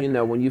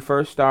know, when you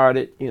first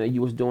started,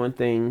 you was doing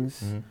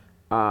things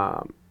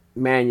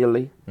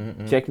manually,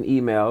 checking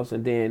emails,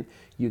 and then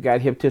you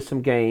got hip to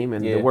some game,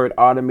 and the word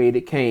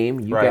automated came.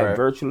 You got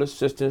virtual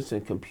assistants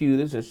and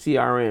computers and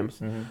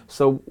CRMs.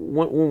 So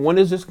when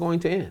is this going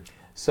to end?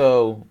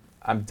 So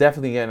I'm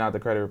definitely getting out the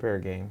credit repair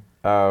game.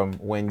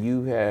 When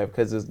you have,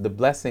 because the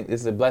blessing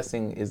is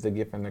the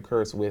gift and the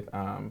curse with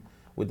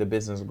the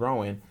business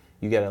growing.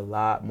 You get a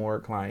lot more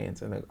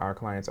clients, and our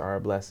clients are a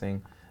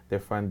blessing. They're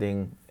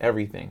funding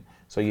everything,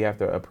 so you have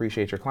to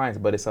appreciate your clients,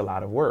 but it's a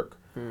lot of work.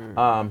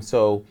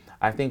 So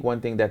I think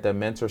one thing that the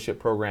mentorship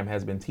program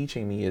has been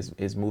teaching me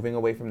is moving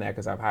away from that,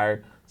 because I've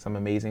hired some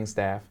amazing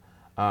staff,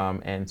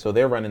 and so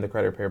they're running the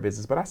credit repair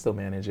business, but I still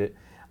manage it.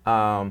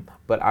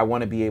 But I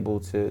want to be able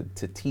to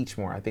teach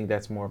more. I think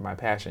that's more of my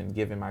passion,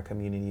 giving my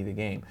community the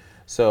game.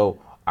 So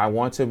I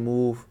want to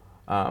move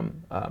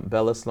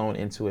Bella Sloan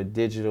into a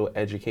digital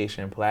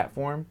education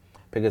platform,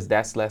 because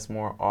that's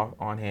more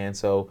on hand.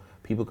 So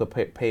people could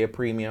pay a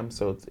premium,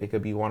 so it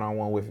could be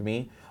one-on-one with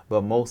me,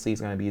 but mostly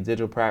it's going to be a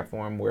digital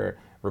platform where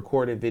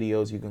recorded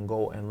videos, you can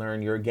go and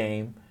learn your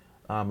game,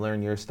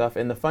 learn your stuff.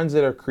 And the funds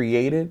that are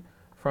created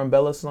from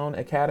Bella Sloan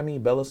Academy,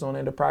 Bella Sloan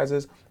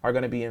Enterprises, are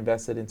going to be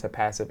invested into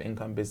passive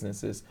income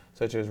businesses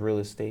such as real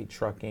estate,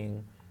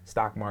 trucking,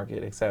 stock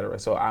market, etc.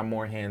 So I'm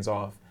more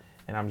hands-off,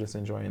 and I'm just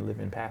enjoying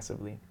living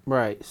passively.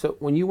 Right. So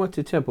when you went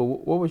to Temple,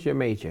 what was your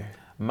major?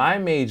 My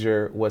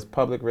major was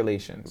public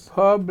relations.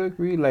 Public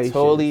relations.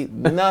 Totally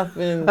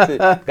nothing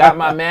to, got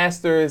my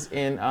master's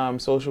in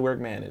social work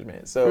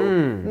management. So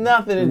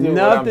nothing to do with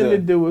what I'm doing. Nothing to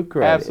do with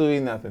credit. Absolutely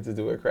nothing to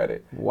do with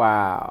credit.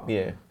 Wow.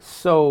 Yeah.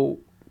 So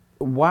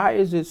why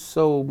is it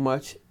so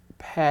much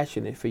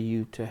passionate for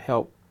you to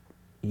help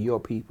your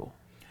people?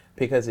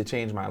 Because it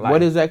changed my life. Where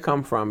does that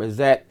come from? Is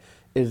that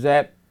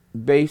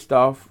based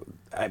off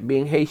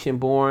being Haitian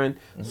born,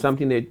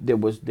 something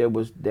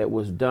that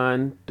was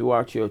done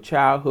throughout your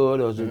childhood,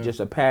 or is it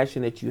just a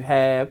passion that you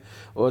have,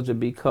 or is it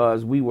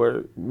because we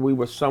were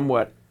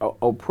somewhat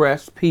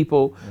oppressed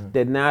people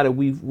that now that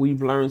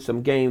we've learned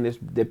some game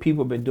that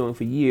people have been doing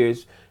for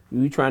years,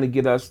 we trying to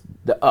get us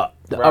the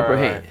upper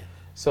hand?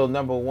 So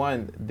number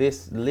one,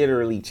 this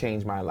literally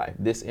changed my life.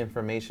 This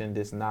information,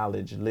 this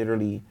knowledge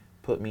literally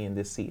put me in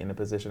this seat, in the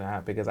position I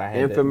have, because I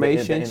had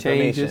Information the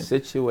changes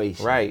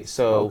situation. Right.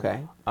 So Okay.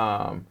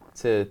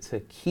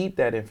 To keep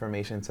that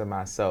information to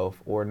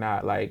myself or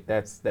not, like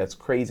that's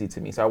crazy to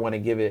me. So I want to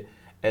give it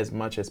as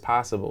much as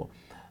possible.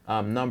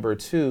 Number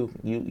two,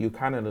 you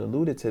kind of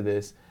alluded to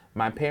this.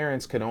 My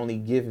parents could only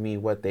give me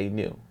what they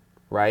knew,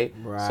 right?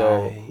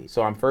 Right.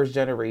 So I'm first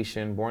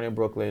generation, born in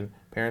Brooklyn.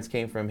 Parents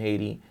came from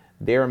Haiti.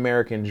 Their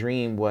American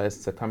dream was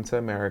to come to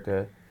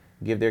America,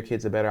 give their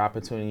kids a better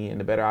opportunity, and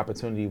the better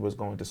opportunity was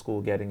going to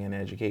school, getting an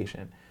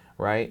education,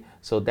 right?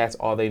 So that's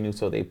all they knew,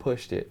 so they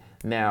pushed it.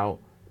 Now,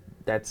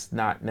 that's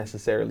not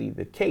necessarily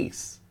the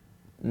case,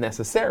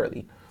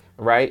 necessarily,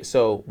 right?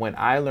 So when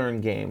I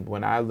learned game,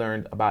 when I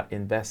learned about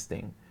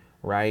investing,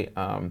 right,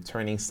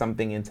 turning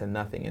something into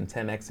nothing and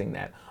 10xing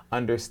that,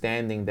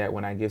 understanding that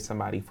when I give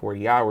somebody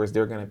 40 hours,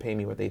 they're going to pay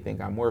me what they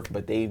think I'm worth,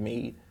 but they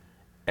made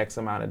X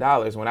amount of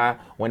dollars.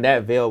 When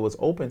that veil was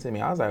open to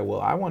me, I was like,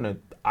 well, I want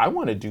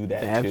to do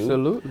that too.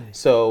 Absolutely.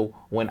 So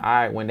when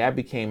that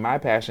became my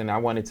passion, I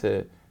wanted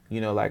to,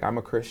 like, I'm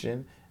a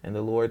Christian, and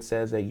the Lord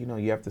says that,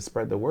 you have to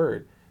spread the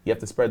word. You have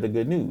to spread the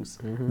good news.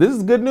 Mm-hmm. This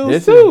is good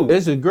news too.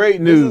 This is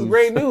great news. This is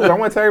great news. I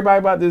want to tell everybody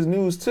about this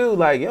news too.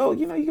 Like, yo,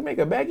 you can make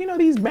a bag.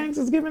 These banks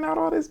is giving out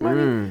all this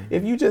money.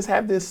 If you just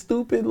have this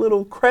stupid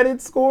little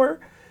credit score,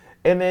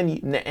 and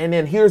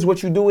then here's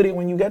what you do with it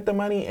when you get the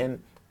money,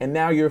 and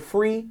now you're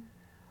free.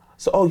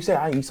 So, you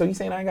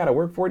saying I got to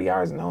work 40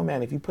 hours? No,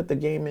 man. If you put the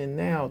game in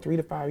now, 3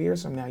 to 5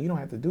 years from now, you don't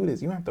have to do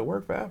this. You don't have to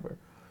work forever.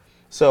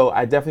 So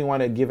I definitely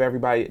want to give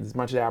everybody as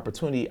much of the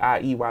opportunity,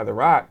 i.e. Why the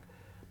Rock,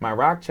 my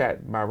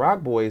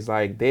Rock boys,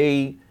 like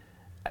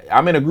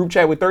I'm in a group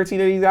chat with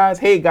 13 of these guys.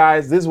 Hey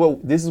guys, this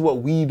is what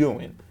we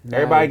doing. Nice.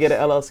 Everybody get an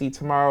LLC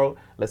tomorrow.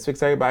 Let's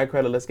fix everybody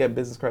credit. Let's get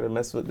business credit.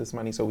 Let's put this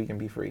money so we can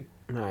be free.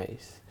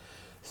 Nice.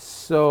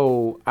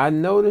 So I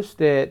noticed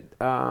that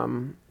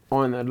on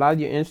a lot of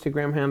your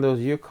Instagram handles,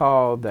 you're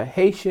called the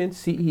Haitian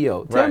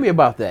CEO. Tell me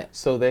about that.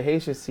 So the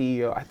Haitian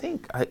CEO, I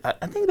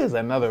think there's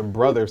another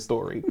brother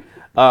story.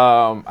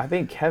 I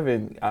think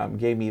Kevin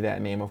gave me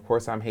that name. Of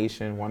course, I'm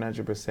Haitian,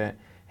 100%.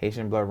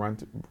 Haitian blood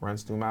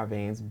runs through my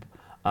veins.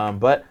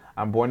 But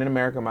I'm born in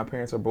America. My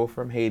parents are both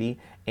from Haiti,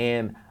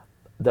 and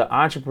the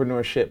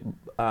entrepreneurship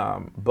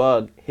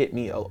bug hit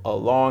me a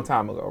long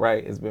time ago.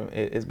 Right? It's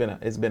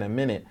been a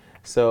minute.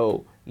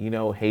 So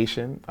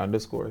Haitian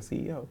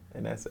 _CEO,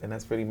 and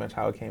that's pretty much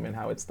how it came and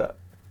how it stuck.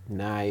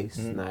 Nice,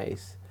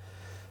 nice.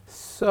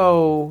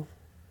 So,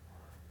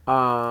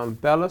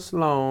 Bella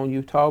Sloan,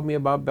 you told me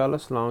about Bella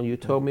Sloan. You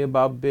told me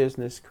about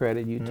business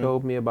credit. You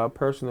told me about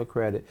personal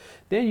credit.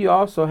 Then you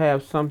also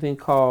have something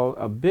called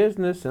a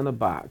business in a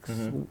box.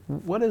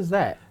 What is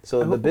that?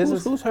 So the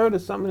business. Who's heard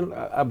of something,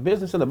 a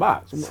business in a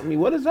box? I mean,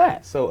 what is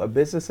that? So a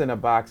business in a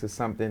box is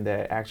something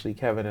that actually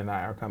Kevin and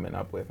I are coming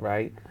up with,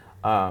 right?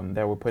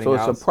 That we're putting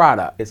out. So it's a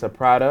product. It's a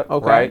product,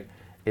 okay. Right?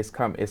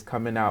 It's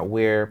coming out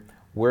where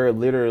we're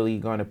literally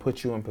going to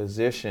put you in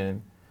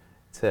position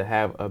to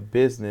have a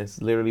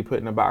business literally put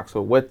in a box.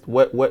 So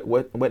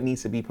what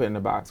needs to be put in the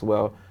box?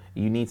 Well,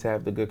 you need to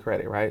have the good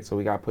credit, right? So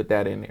we got to put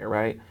that in there,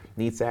 right?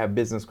 Needs to have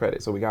business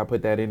credit. So we got to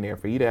put that in there.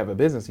 For you to have a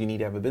business, you need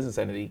to have a business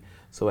entity.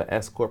 So an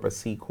S Corp, a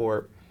C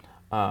Corp,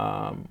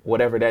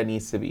 whatever that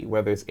needs to be,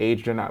 whether it's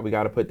aged or not, we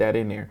got to put that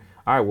in there.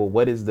 All right, well,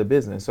 what is the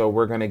business? So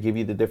we're going to give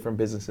you the different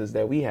businesses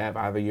that we have.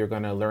 Either you're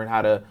going to learn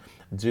how to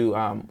do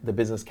the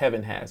business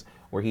Kevin has,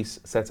 where he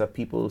sets up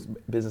people's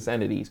business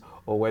entities,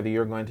 or whether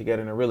you're going to get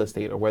into real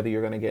estate, or whether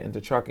you're going to get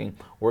into trucking.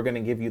 We're going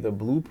to give you the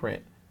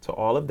blueprint to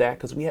all of that,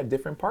 because we have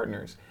different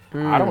partners.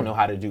 I don't know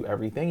how to do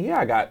everything. Yeah,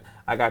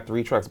 I got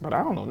 3 trucks, but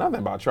I don't know nothing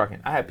about trucking.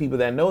 I have people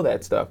that know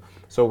that stuff.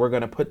 So we're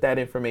going to put that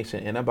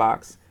information in a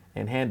box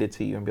and hand it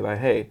to you and be like,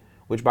 hey,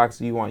 which box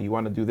do you want? You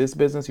want to do this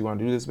business? You want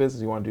to do this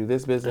business? You want to do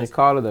this business? And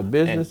call it a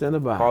business in a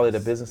box. Call it a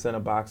business in a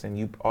box,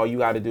 and all you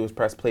got to do is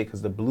press play,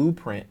 because the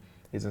blueprint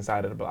is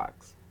inside of the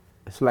box.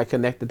 It's like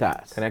connect the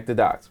dots. Connect the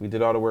dots. We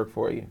did all the work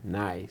for you.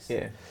 Nice.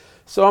 Yeah.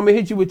 So I'm going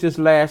to hit you with this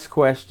last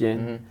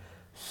question.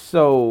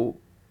 So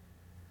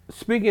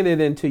speaking it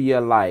into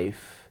your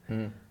life,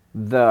 wait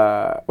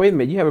a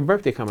minute, you have a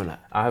birthday coming up.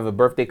 I have a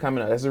birthday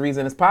coming up. That's the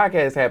reason this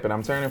podcast happened.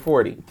 I'm turning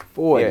 40.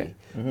 40.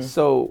 Yeah.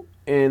 So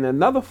in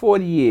another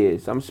 40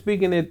 years, I'm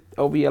speaking it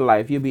over your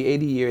life, you'll be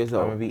 80 years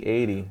old. I'm going to be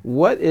 80.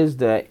 What is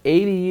the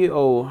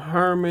 80-year-old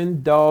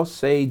Herman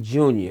Dolce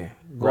Jr.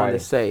 going to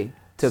say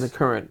to the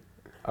current?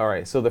 All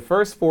right, so the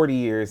first 40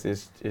 years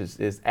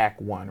is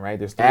Act 1, right?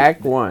 There's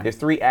Act 1. There's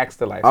 3 acts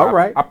to life. All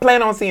right. I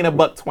plan on seeing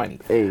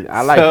 $120. Hey,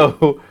 I like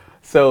it.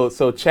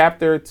 So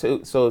chapter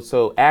 2,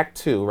 so Act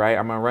 2, right?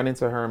 I'm gonna run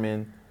into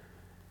Herman,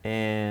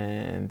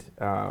 and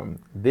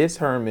this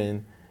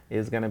Herman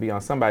is gonna be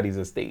on somebody's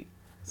estate.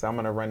 So I'm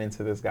gonna run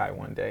into this guy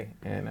one day,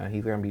 and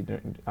he's gonna be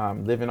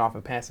living off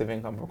of passive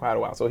income for quite a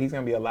while. So he's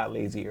gonna be a lot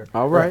lazier.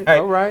 All right.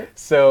 All right.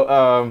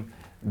 So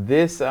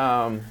this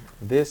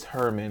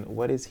Herman,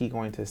 what is he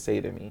going to say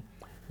to me?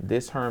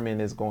 This Herman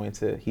he's going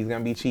to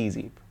be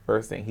cheesy.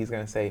 First thing, he's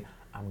going to say,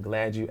 I'm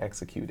glad you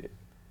executed,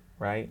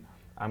 right?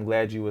 I'm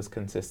glad you was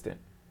consistent,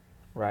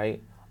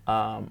 right?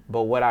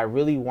 But what I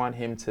really want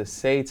him to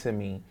say to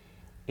me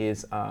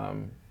is,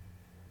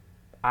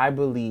 I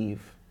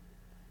believe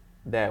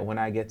that when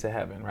I get to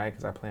heaven, right,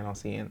 because I plan on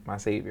seeing my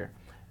Savior,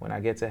 when I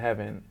get to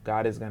heaven,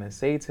 God is going to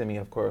say to me,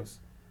 of course,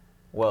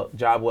 well,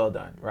 job well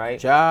done, right?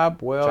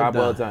 Job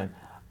well done.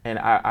 And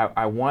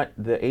I want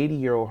the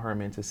 80-year-old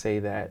Herman to say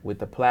that with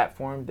the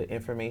platform, the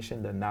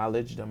information, the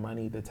knowledge, the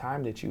money, the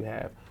time that you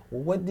have,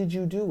 well, what did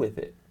you do with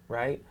it,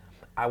 right?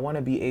 I want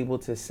to be able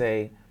to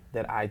say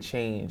that I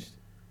changed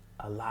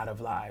a lot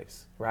of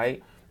lives,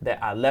 right?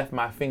 That I left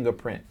my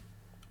fingerprint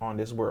on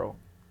this world,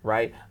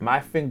 right?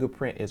 My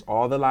fingerprint is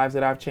all the lives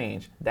that I've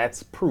changed.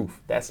 That's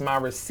proof. That's my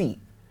receipt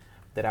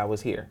that I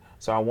was here.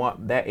 So I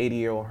want that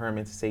 80-year-old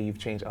Herman to say you've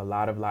changed a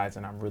lot of lives,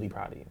 and I'm really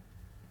proud of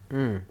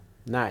you.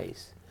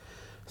 Nice.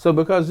 So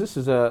because this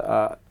is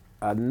a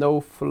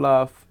no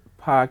fluff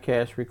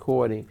podcast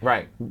recording,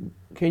 right?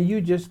 Can you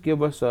just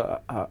give us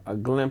a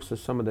glimpse of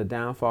some of the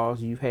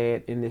downfalls you've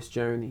had in this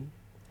journey?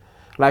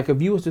 Like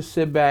if you was to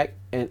sit back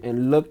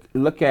and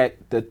look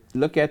at the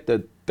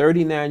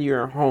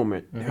 39-year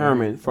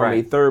Herman from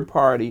a third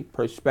party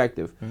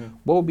perspective,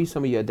 what would be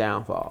some of your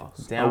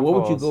downfalls? Or what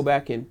would you go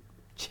back and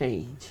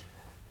change?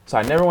 So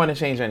I never want to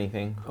change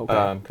anything,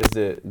 okay, because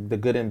the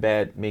good and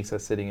bad makes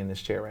us sitting in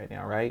this chair right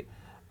now, right?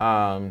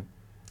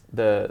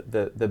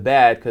 The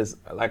bad, because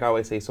like I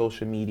always say,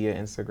 social media,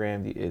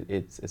 Instagram,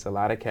 it's a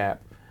lot of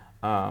cap.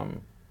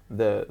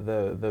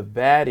 The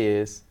bad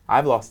is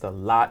I've lost a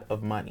lot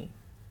of money,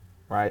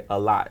 right? A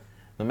lot.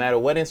 No matter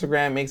what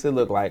Instagram makes it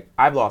look like,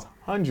 I've lost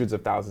hundreds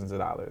of thousands of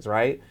dollars,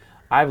 right?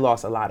 I've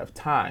lost a lot of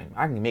time.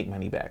 I can make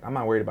money back. I'm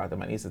not worried about the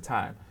money. It's the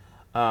time.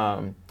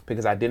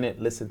 Because I didn't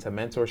listen to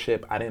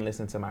mentorship. I didn't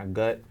listen to my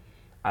gut.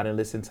 I didn't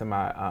listen to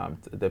my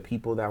the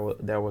people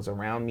that was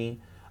around me.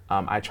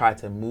 I tried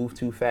to move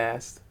too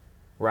fast,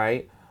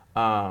 right?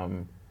 I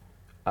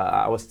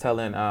was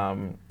telling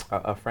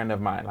a friend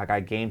of mine, like I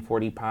gained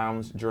 40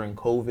 pounds during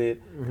COVID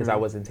because I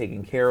wasn't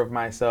taking care of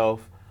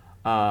myself.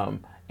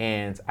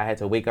 And I had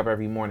to wake up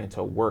every morning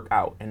to work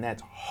out, and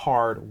that's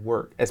hard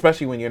work,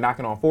 especially when you're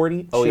knocking on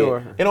 40. Oh sure.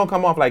 Yeah, it don't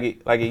come off like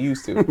it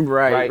used to.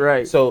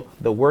 right. So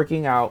the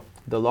working out,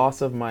 the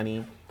loss of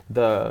money,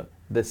 the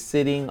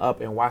sitting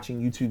up and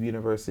watching YouTube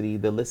University,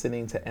 the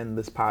listening to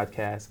endless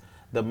podcasts,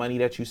 the money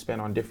that you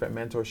spend on different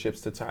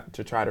mentorships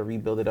to try to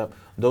rebuild it up.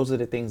 Those are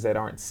the things that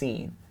aren't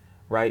seen,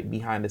 right,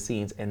 behind the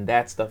scenes, and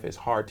that stuff is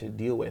hard to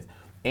deal with.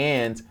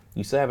 And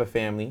you still have a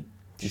family.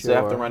 You still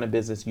have to run a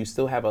business. You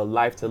still have a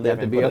life to live. You have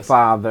to be a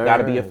father. Got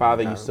to be a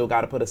father. You still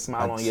got to put a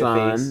smile on your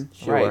face.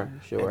 Sure.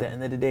 At the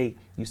end of the day,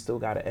 you still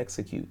got to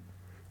execute.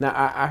 Now,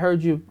 I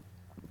heard you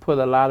put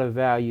a lot of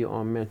value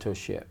on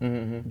mentorship.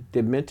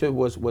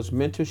 Was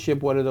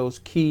mentorship one of those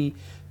key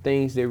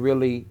things that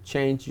really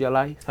changed your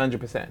life?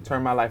 100%.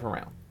 Turned my life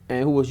around.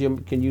 And who was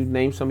can you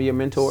name some of your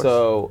mentors?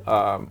 So,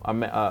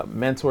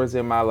 mentors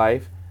in my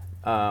life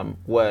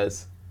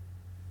was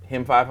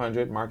him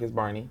 500, Marcus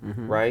Barney,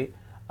 right?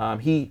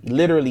 He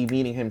literally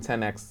meeting him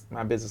 10x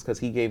my business because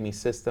he gave me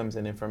systems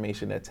and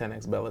information that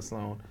 10x Bella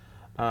Sloan.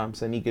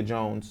 Sanika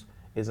Jones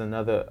is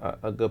another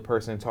a good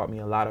person, taught me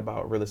a lot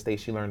about real estate.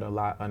 She learned a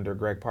lot under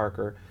Greg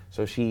Parker.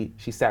 So she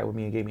sat with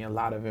me and gave me a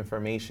lot of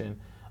information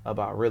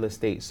about real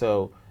estate.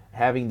 So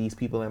having these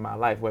people in my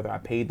life, whether I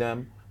paid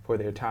them for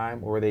their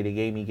time or whether they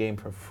gave me game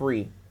for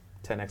free,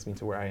 10x me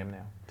to where I am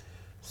now.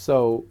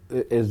 So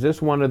is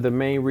this one of the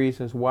main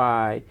reasons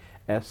why,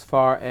 as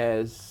far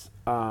as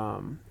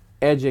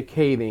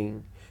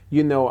educating,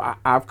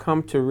 I've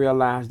come to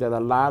realize that a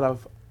lot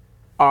of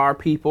our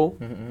people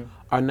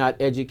are not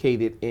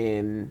educated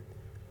in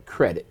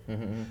credit.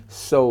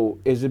 So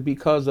is it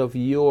because of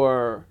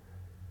your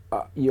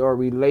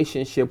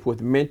relationship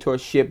with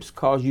mentorships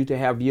cause you to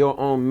have your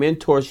own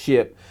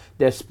mentorship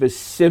that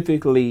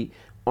specifically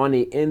on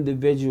an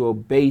individual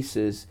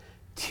basis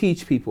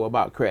teach people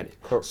about credit?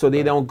 So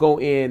they don't go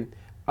in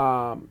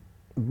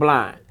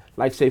blind.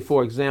 Like say,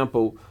 for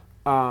example,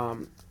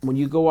 when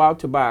you go out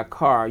to buy a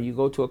car, you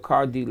go to a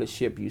car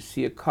dealership, you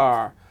see a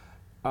car,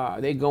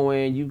 they go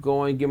in, you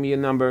go in, give me your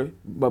number,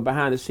 but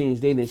behind the scenes,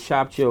 they done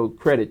shopped your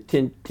credit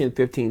 10,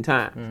 15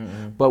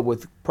 times. But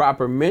with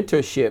proper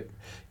mentorship,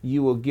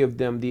 you will give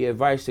them the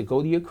advice to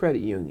go to your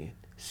credit union,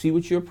 see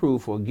what you're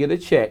approved for, get a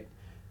check,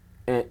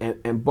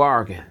 and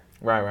bargain.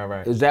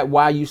 Right. Is that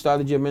why you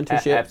started your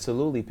mentorship?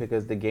 Absolutely,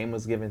 because the game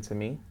was given to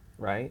me,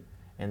 right?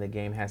 And the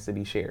game has to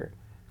be shared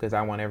because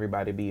I want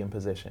everybody to be in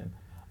position.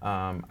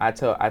 I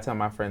tell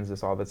my friends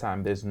this all the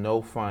time. There's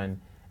no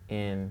fun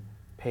in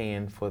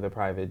paying for the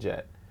private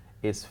jet.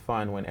 It's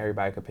fun when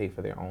everybody could pay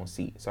for their own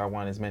seat. So I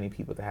want as many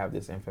people to have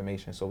this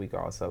information so we can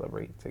all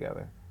celebrate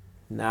together.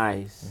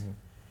 Nice.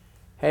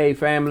 Hey,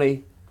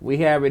 family, we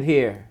have it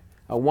here.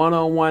 A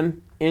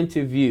one-on-one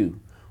interview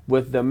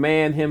with the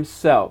man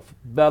himself,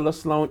 Bella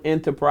Sloan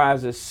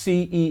Enterprises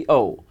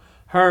CEO,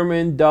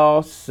 Herman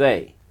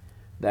Dolce,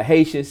 the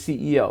Haitian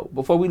CEO.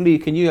 Before we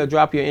leave, can you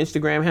drop your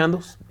Instagram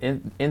handles?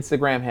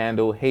 Instagram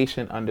handle,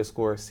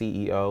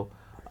 Haitian_CEO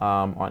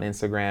on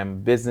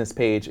Instagram. Business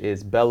page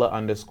is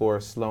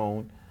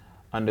Bella_Sloan.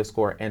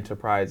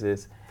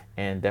 Bella_Enterprises.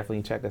 And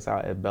definitely check us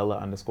out at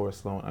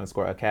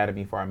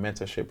Bella_Sloan_Academy for our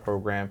mentorship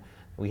program.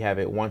 We have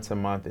it once a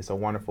month. It's a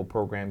wonderful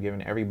program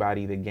giving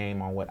everybody the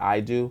game on what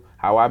I do,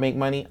 how I make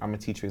money. I'm gonna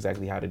teach you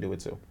exactly how to do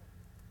it too.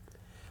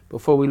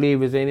 Before we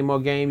leave, is there any more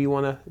game you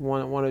wanna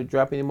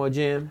drop? Any more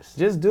gems?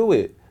 Just do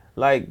it.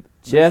 Like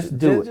Just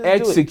do it.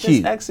 Execute.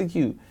 Just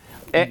execute.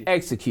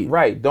 Execute.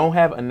 Right. Don't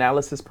have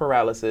analysis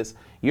paralysis.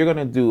 You're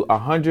gonna do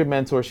 100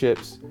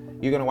 mentorships.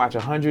 You're gonna watch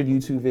 100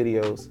 YouTube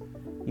videos.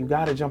 You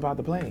gotta jump out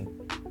the plane.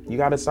 You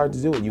gotta start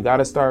to do it. You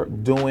gotta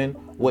start doing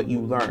what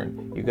you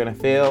learn. You're gonna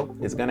fail.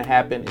 It's gonna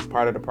happen. It's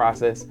part of the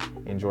process.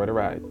 Enjoy the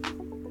ride.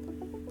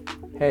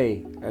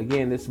 Hey,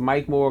 again, this is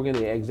Mike Morgan,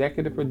 the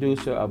executive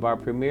producer of our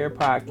premier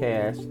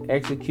podcast,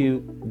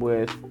 Execute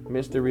with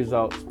Mr.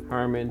 Results,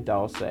 Herman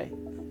Dolce.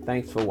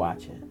 Thanks for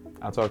watching.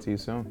 I'll talk to you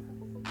soon.